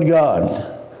the Lord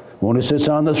God when He sits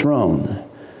on the throne.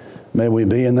 May we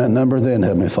be in that number then,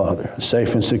 Heavenly Father,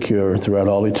 safe and secure throughout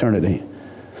all eternity.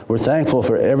 We're thankful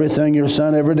for everything your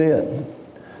Son ever did.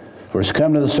 For He's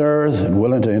come to this earth and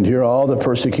willing to endure all the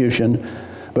persecution,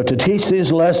 but to teach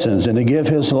these lessons and to give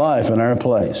His life in our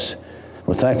place.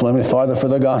 We're thankful, Heavenly Father, for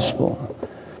the gospel,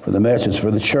 for the message,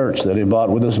 for the church that He bought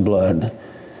with His blood.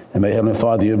 And may, Heavenly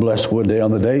Father, you bless Wooddale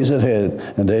on the days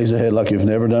ahead like you've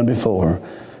never done before.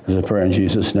 Is a prayer in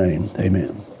Jesus' name.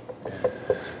 Amen.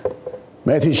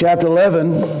 Matthew chapter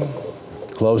 11,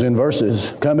 closing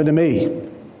verses. Come unto me,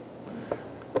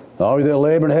 all you that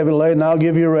labor and heavy laden, I'll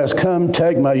give you rest. Come,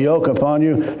 take my yoke upon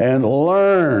you and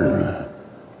learn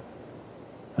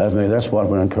of me. That's what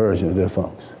we're encouraging you to do,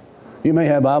 folks. You may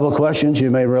have Bible questions. You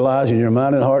may realize in your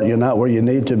mind and heart you're not where you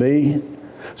need to be.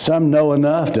 Some know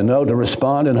enough to know to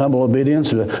respond in humble obedience,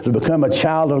 to become a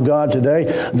child of God today.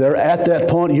 They're at that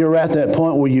point, you're at that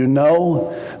point where you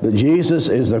know that Jesus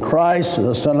is the Christ,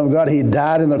 the Son of God. He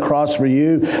died on the cross for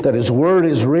you, that His Word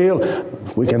is real.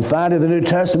 We can find in the New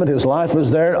Testament his life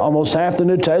was there. Almost half the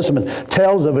New Testament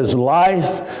tells of his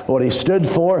life, what he stood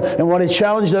for, and what he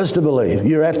challenged us to believe.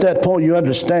 You're at that point, you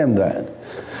understand that.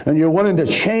 And you're willing to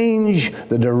change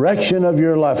the direction of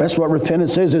your life. That's what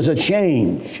repentance is a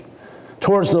change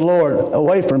towards the Lord,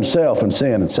 away from self and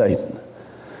sin and Satan.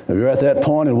 If you're at that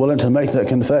point and willing to make that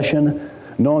confession,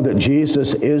 knowing that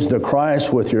Jesus is the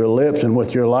Christ with your lips and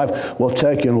with your life, will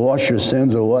take you and wash your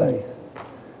sins away.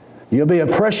 You'll be a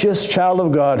precious child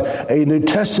of God, a New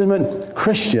Testament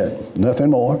Christian. Nothing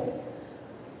more,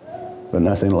 but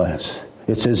nothing less.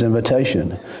 It's his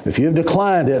invitation. If you've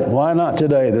declined it, why not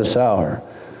today, this hour,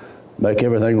 make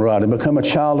everything right and become a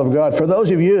child of God? For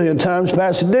those of you who in times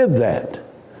past did that,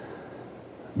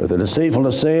 but the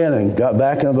deceitfulness of sin and got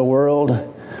back into the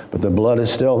world, but the blood is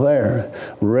still there,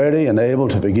 ready and able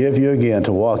to forgive you again,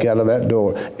 to walk out of that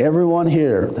door. Everyone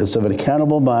here that's of an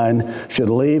accountable mind should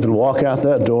leave and walk out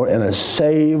that door in a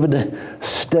saved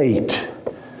state.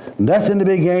 Nothing to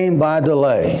be gained by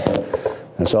delay.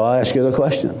 And so I ask you the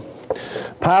question.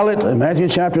 Pilate, in Matthew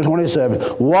chapter 27,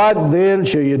 what then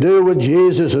shall you do with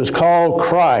Jesus who's called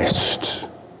Christ?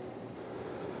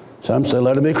 Some say,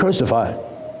 let him be crucified.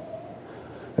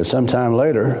 And sometime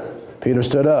later, Peter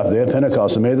stood up, the day of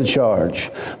Pentecost, and made the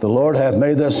charge. The Lord hath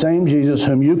made that same Jesus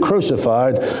whom you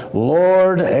crucified,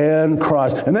 Lord and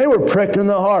Christ. And they were pricked in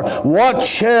the heart. What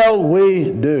shall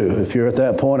we do? If you're at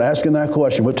that point asking that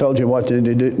question, we told you what you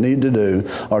need to do.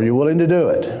 Are you willing to do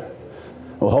it?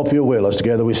 We'll hope you will. As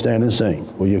together we stand and sing.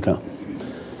 Will you come?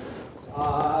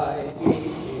 I,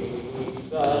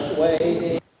 Jesus,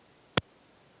 waiting.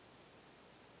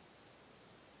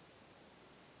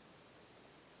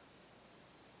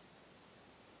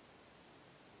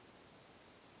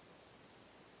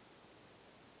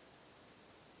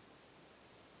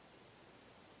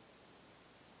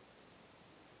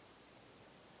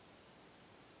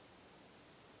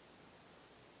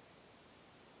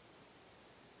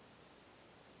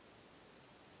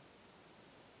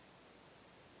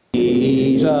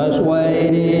 Jesus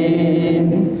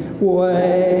waiting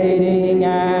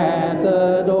at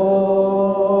the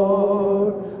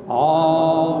door,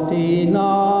 oft he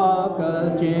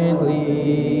knocketh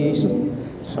gently,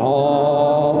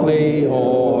 softly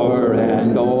o'er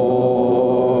and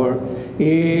o'er.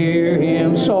 Hear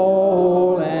him,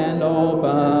 soul, and open,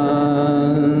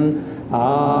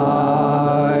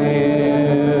 I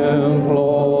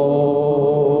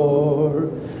implore.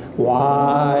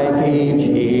 Why keep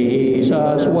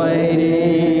Jesus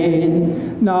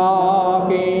waiting,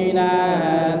 knocking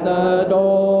at the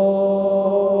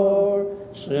door?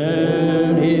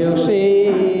 Soon he'll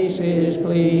cease his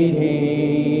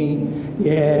pleading,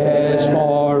 yes,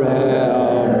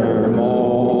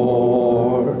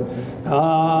 forevermore.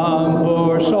 Come,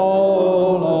 poor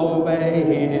soul, obey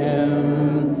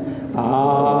him,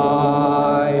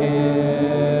 I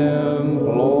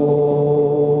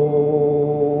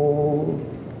implore.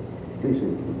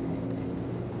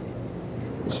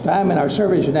 It's time in our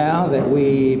service now that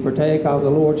we partake of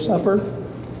the Lord's Supper.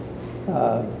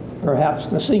 Perhaps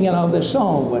the singing of this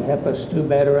song would help us to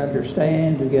better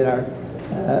understand, to get our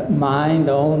mind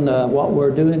on what we're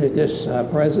doing at this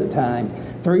present time.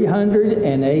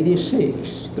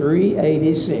 386.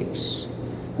 386.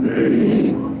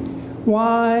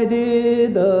 Why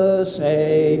did the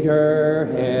Savior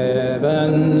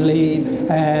heaven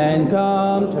leave and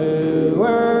come to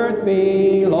earth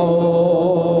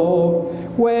below,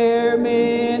 where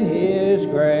men his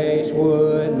grace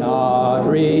would not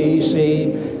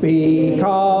receive,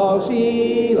 because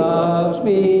he loves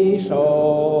me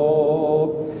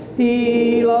so?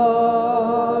 He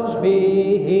loves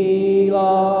me, he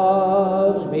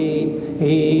loves me,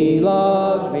 he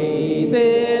loves me,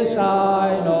 this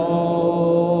I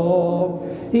know.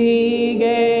 He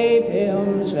gave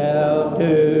himself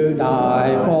to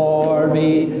die for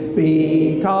me,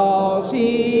 because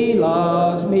he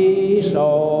loves me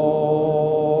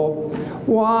so.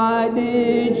 Why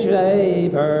did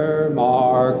Savior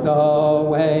mark the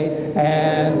way,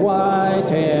 and why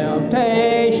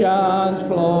temptations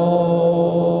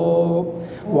flow?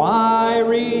 Why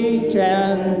reach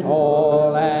and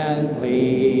toil and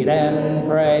plead and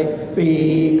pray,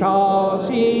 because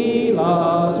he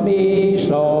loves me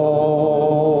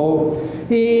so?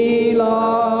 He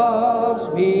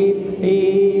loves me,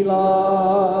 he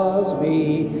loves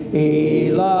me,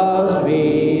 he loves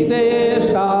me,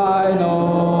 this I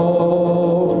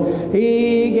know.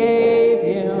 He gave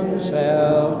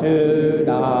himself to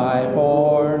die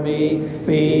for me,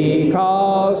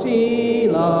 because he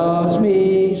loves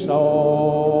me so.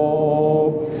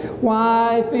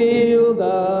 Why feel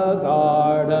the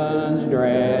garden's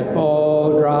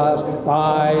dreadful dross,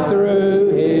 fight through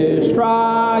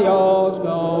trials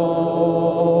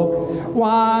go.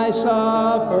 Why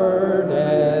suffer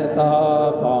death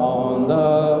upon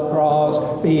the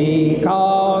cross?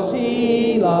 Because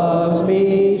He loves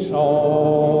me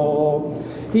so.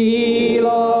 He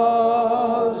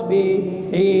loves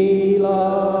me, He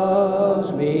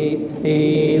loves me,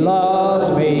 He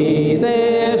loves me,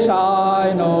 this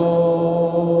I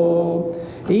know.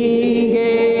 He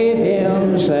gave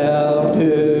Himself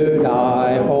to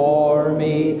die for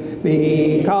me,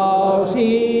 because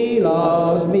He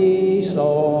loves me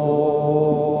so.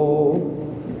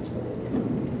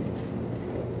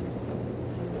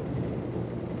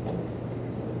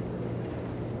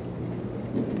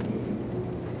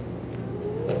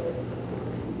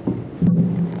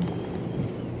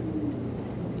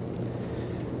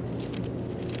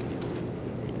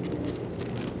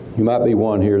 You might be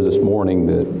one here this morning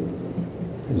that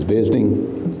is visiting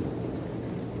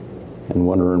and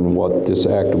wondering what this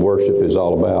act of worship is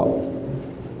all about.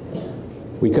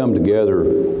 We come together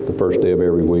the first day of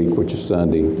every week, which is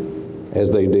Sunday,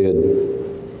 as they did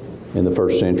in the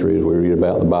first century, as we read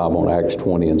about in the Bible in Acts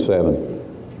 20 and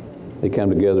 7. They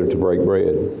come together to break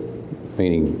bread,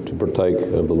 meaning to partake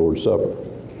of the Lord's Supper.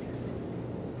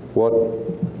 What,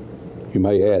 you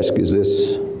may ask, is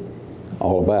this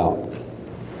all about?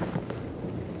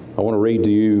 I want to read to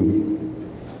you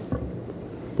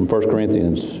from 1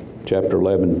 Corinthians chapter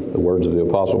 11, the words of the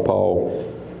Apostle Paul,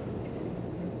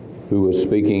 who was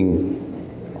speaking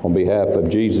on behalf of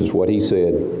Jesus, what he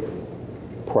said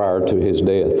prior to his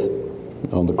death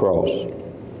on the cross.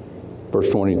 Verse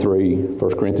 23,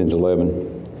 1 Corinthians 11,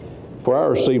 "For I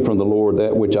received from the Lord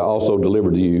that which I also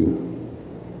delivered to you,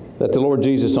 that the Lord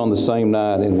Jesus on the same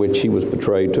night in which He was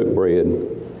betrayed took bread,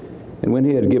 and when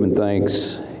He had given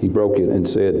thanks, He broke it and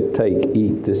said, 'Take,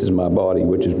 eat, this is my body,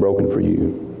 which is broken for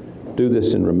you. Do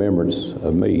this in remembrance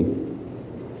of me.'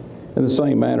 In the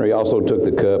same manner, He also took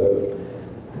the cup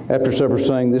after supper,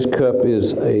 saying, 'This cup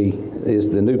is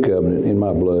the new covenant in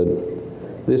my blood.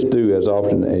 This do as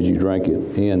often as you drink it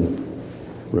in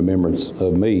remembrance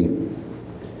of me.'"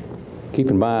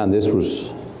 Keep in mind, this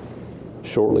was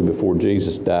shortly before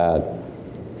Jesus died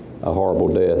a horrible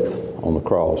death on the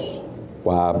cross.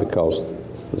 Why? Because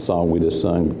it's the song we just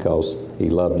sung, because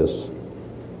He loved us.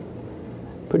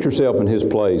 Put yourself in His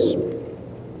place.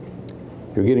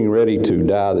 You're getting ready to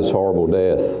die this horrible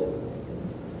death.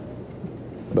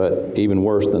 But even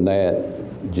worse than that,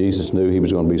 Jesus knew He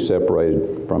was going to be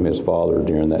separated from His Father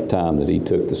during that time that He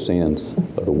took the sins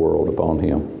of the world upon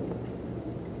Him.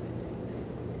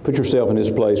 Put yourself in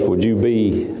His place. Would you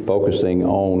be focusing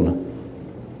on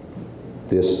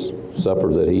this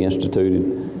supper that He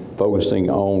instituted? Focusing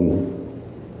on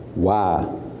why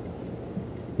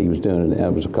He was doing it?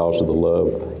 That was because of the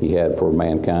love He had for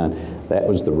mankind. That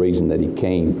was the reason that He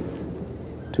came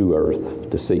to earth,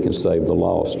 to seek and save the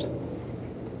lost.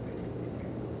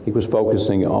 He was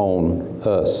focusing on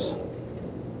us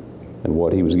and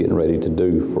what He was getting ready to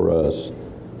do for us.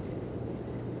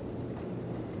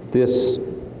 This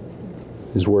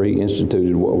is where He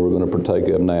instituted what we're going to partake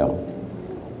of now,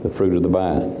 the fruit of the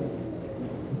vine,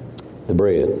 the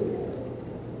bread.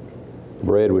 The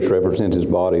bread which represents His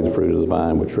body, the fruit of the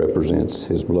vine which represents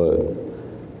His blood.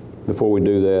 Before we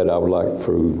do that, I would like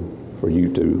for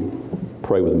you to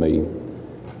pray with me,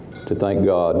 to thank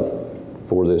God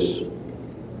for this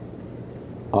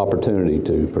opportunity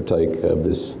to partake of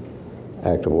this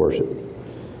act of worship.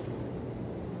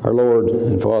 Our Lord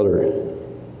and Father,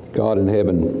 God in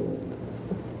heaven,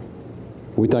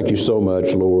 we thank You so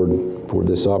much, Lord, for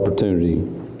this opportunity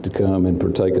to come and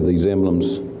partake of these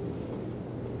emblems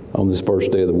on this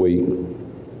first day of the week,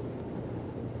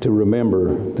 to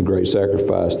remember the great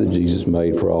sacrifice that Jesus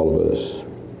made for all of us.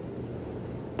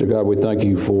 Dear God, we thank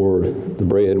You for the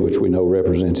bread, which we know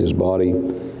represents His body.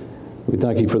 We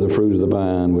thank You for the fruit of the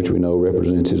vine, which we know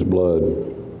represents His blood.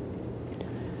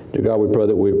 Dear God, we pray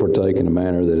that we partake in a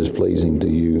manner that is pleasing to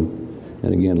You.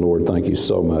 And again, Lord, thank You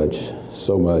so much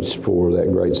for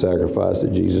that great sacrifice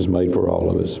that Jesus made for all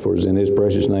of us. For it's in His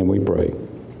precious name we pray.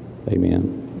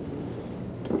 Amen.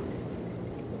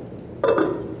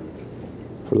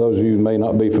 For those of you who may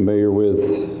not be familiar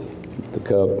with the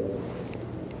cup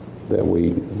that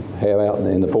we have out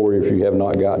in the foyer, if you have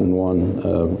not gotten one,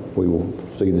 we will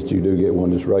see that you do get one.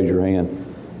 Just raise your hand.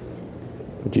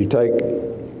 But you take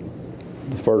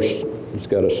the first, it's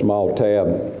got a small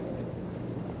tab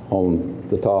on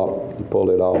the top. You pull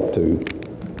it off to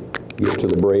get to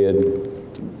the bread,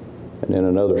 and then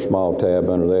another small tab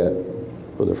under that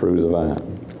for the fruit of the vine.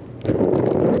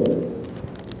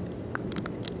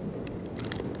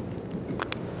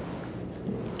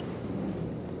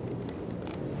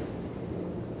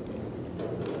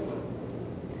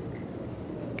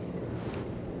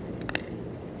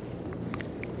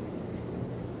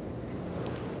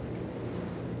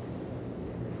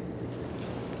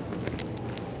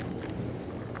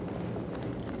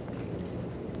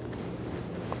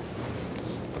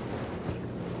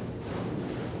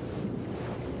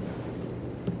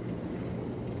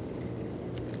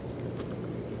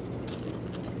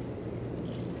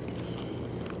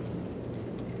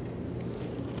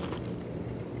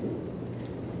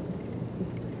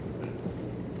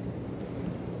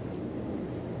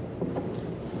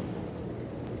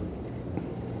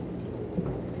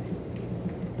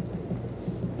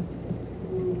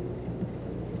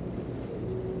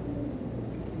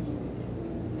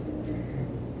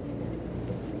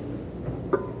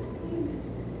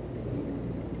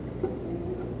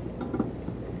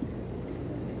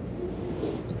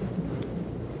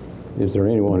 Is there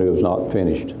anyone who has not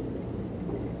finished?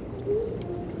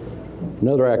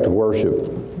 Another act of worship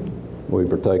we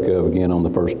partake of again on the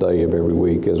first day of every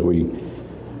week, as we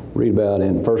read about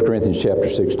in 1 Corinthians chapter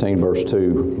 16, verse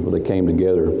 2, where they came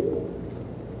together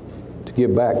to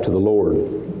give back to the Lord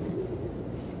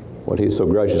what He has so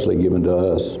graciously given to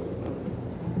us.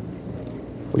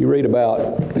 We read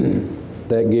about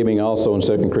that giving also in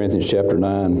 2 Corinthians chapter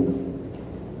 9,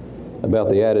 about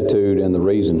the attitude and the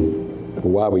reason for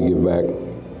why we give back.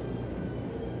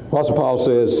 Apostle Paul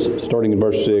says, starting in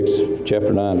verse 6,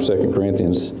 chapter 9 of 2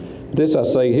 Corinthians, "This I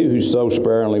say, he who sows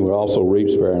sparingly will also reap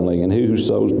sparingly, and he who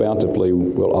sows bountifully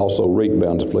will also reap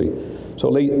bountifully. So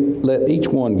let each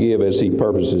one give as he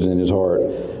purposes in his heart,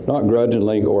 not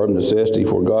grudgingly or of necessity,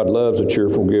 for God loves a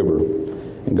cheerful giver.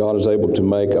 And God is able to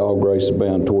make all grace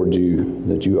abound towards you,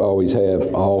 that you always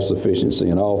have all sufficiency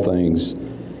in all things,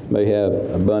 may have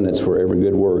abundance for every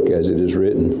good work, as it is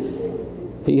written,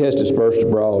 He has dispersed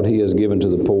abroad, He has given to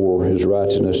the poor, His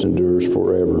righteousness endures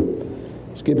forever."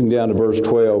 Skipping down to verse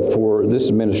 12, "For this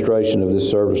administration of this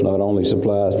service not only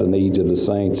supplies the needs of the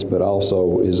saints, but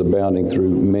also is abounding through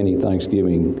many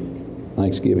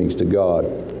thanksgivings to God."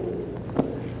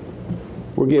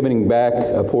 We're giving back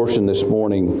a portion this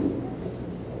morning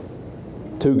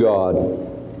to God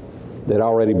that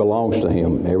already belongs to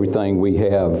Him. Everything we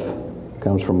have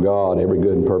comes from God. Every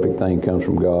good and perfect thing comes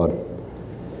from God.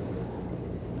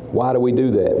 Why do we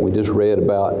do that? We just read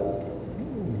about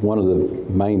one of the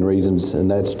main reasons, and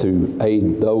that's to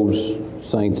aid those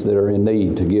saints that are in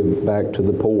need, to give back to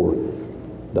the poor,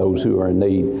 those who are in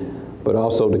need, but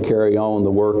also to carry on the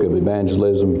work of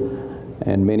evangelism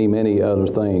and many, many other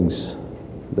things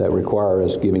that require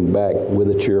us giving back with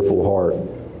a cheerful heart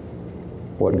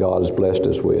what God has blessed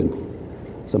us with.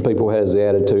 Some people has the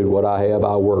attitude, what I have,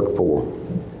 I work for.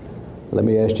 Let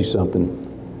me ask you something.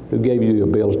 Who gave you the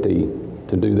ability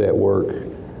to do that work,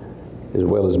 as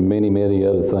well as many, many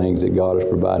other things that God has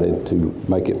provided to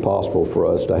make it possible for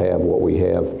us to have what we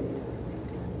have?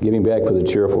 Giving back with a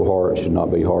cheerful heart should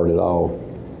not be hard at all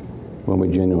when we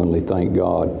genuinely thank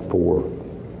God for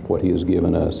what He has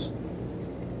given us.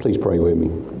 Please pray with me.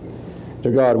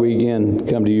 Dear God, we again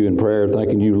come to You in prayer,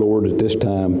 thanking You, Lord, at this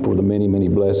time for the many, many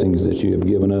blessings that You have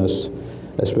given us,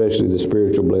 especially the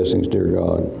spiritual blessings, dear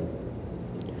God.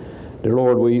 Dear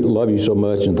Lord, we love You so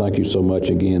much and thank You so much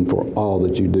again for all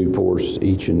that You do for us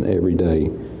each and every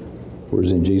day. For it's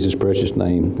in Jesus' precious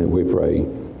name that we pray.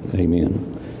 Amen.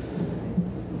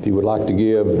 If you would like to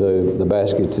give, the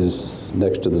baskets is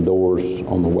next to the doors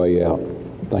on the way out.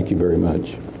 Thank you very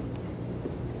much.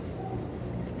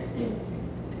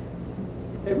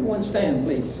 Everyone stand,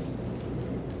 please.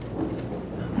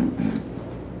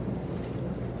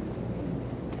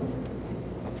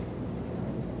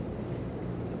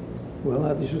 Well,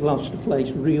 I just lost the place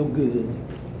real good.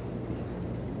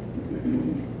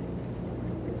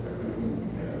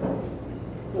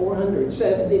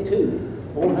 $472.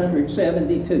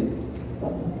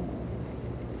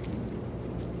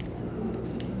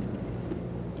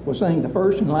 We'll sing the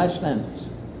first and last stanzas.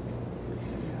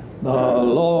 The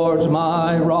Lord's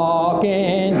my rock,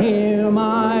 in Him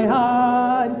I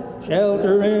hide,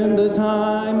 shelter in the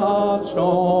time of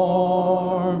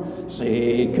storm.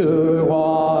 Secure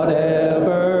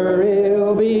whatever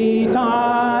ill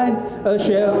betide, a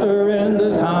shelter in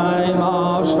the time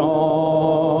of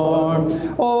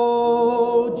storm.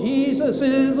 Oh, Jesus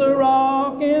is a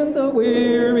rock in the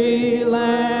weary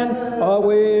land, a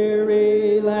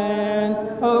weary land,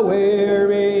 a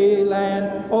weary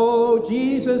land. Oh,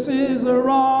 Jesus is a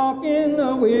rock in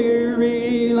a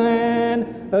weary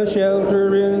land, a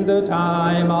shelter in the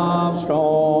time of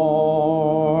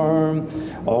storm.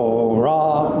 O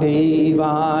rock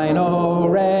divine, O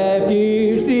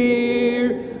refuge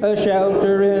dear, a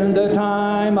shelter in the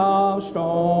time of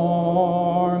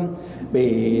storm.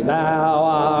 Be Thou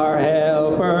our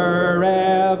helper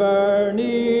ever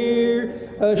near,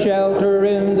 a shelter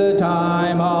in the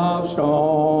time of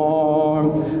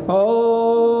storm.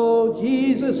 Oh,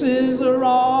 Jesus is a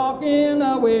rock in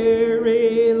a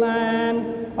weary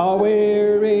land, a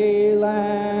weary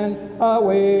land, a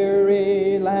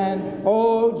weary land.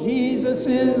 Oh, Jesus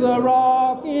is a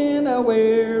rock in a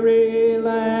weary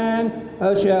land,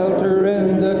 a shelter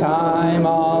in the time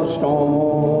of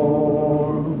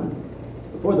storm.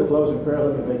 Before the closing prayer,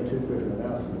 let me make two quick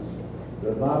announcements.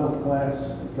 The Bible class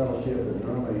fellowship that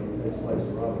normally takes place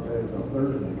at Robert Taylor's on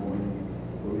Thursday morning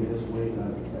will be this week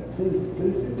at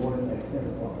Tuesday morning at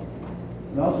 10 o'clock.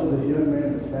 And also this young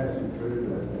man that's passing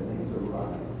through that needs a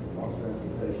ride, lost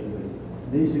transportation, that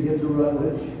needs to get to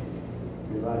Rutledge.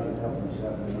 If you'd like to help him this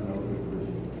afternoon, I know we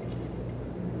appreciate it.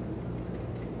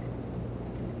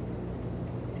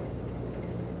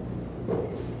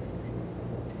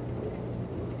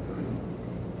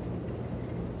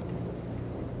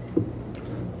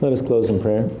 Let us close in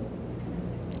prayer.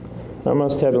 Our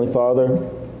most Heavenly Father,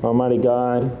 Almighty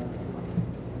God,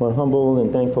 we're humble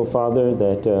and thankful, Father,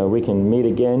 that we can meet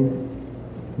again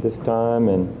this time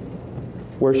and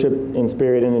worship in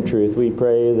spirit and in truth. We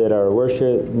pray that our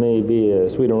worship may be a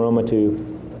sweet aroma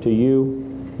to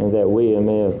you, and that we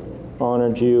may have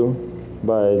honored you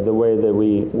by the way that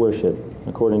we worship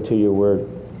according to your word.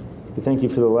 We thank you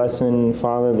for the lesson,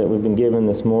 Father, that we've been given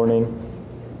this morning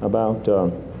about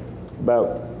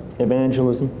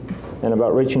evangelism and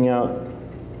about reaching out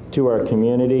to our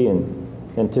community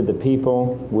and to the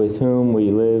people with whom we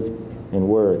live and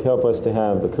work. Help us to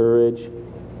have the courage,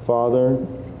 Father,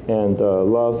 and the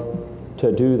love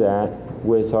to do that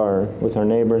with our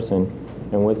neighbors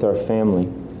and with our family.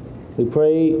 We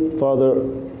pray, Father,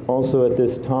 also at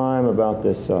this time about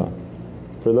this, for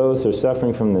those who are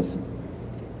suffering from this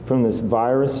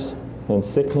virus and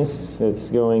sickness that's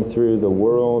going through the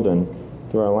world and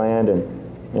through our land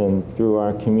and through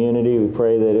our community. We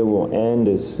pray that it will end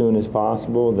as soon as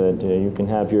possible, that you can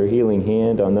have your healing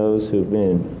hand on those who've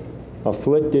been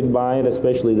afflicted by it,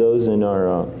 especially those in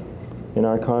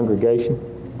our congregation.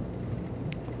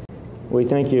 We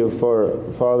thank you,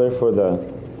 Father, for the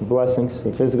blessings,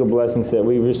 the physical blessings that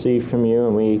we receive from you,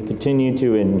 and we continue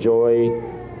to enjoy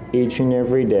each and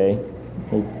every day.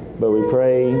 But we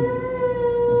pray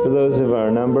for those of our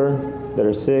number that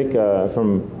are sick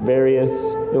from various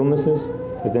illnesses,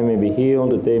 that they may be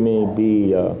healed, that they may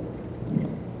be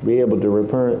able to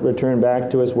return back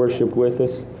to us, worship with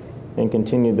us, and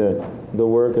continue the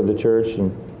work of the church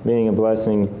and being a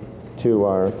blessing to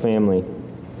our family.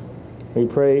 We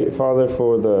pray, Father,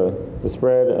 for the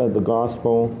spread of the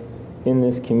gospel in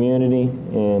this community,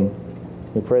 and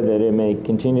we pray that it may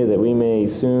continue, that we may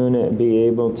soon be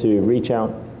able to reach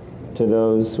out to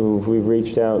those who we've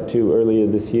reached out to earlier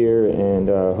this year and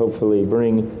hopefully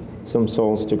bring some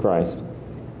souls to Christ.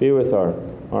 Be with our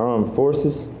armed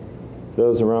forces,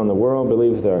 those around the world.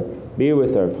 Be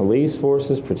with our police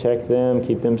forces, protect them,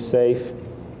 keep them safe,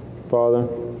 Father.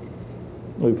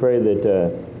 We pray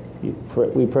that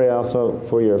we pray also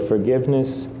for your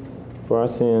forgiveness for our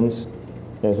sins,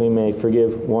 as we may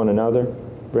forgive one another.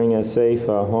 Bring us safe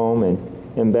home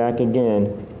and back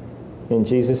again. In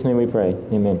Jesus' name we pray.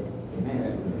 Amen.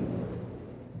 Amen.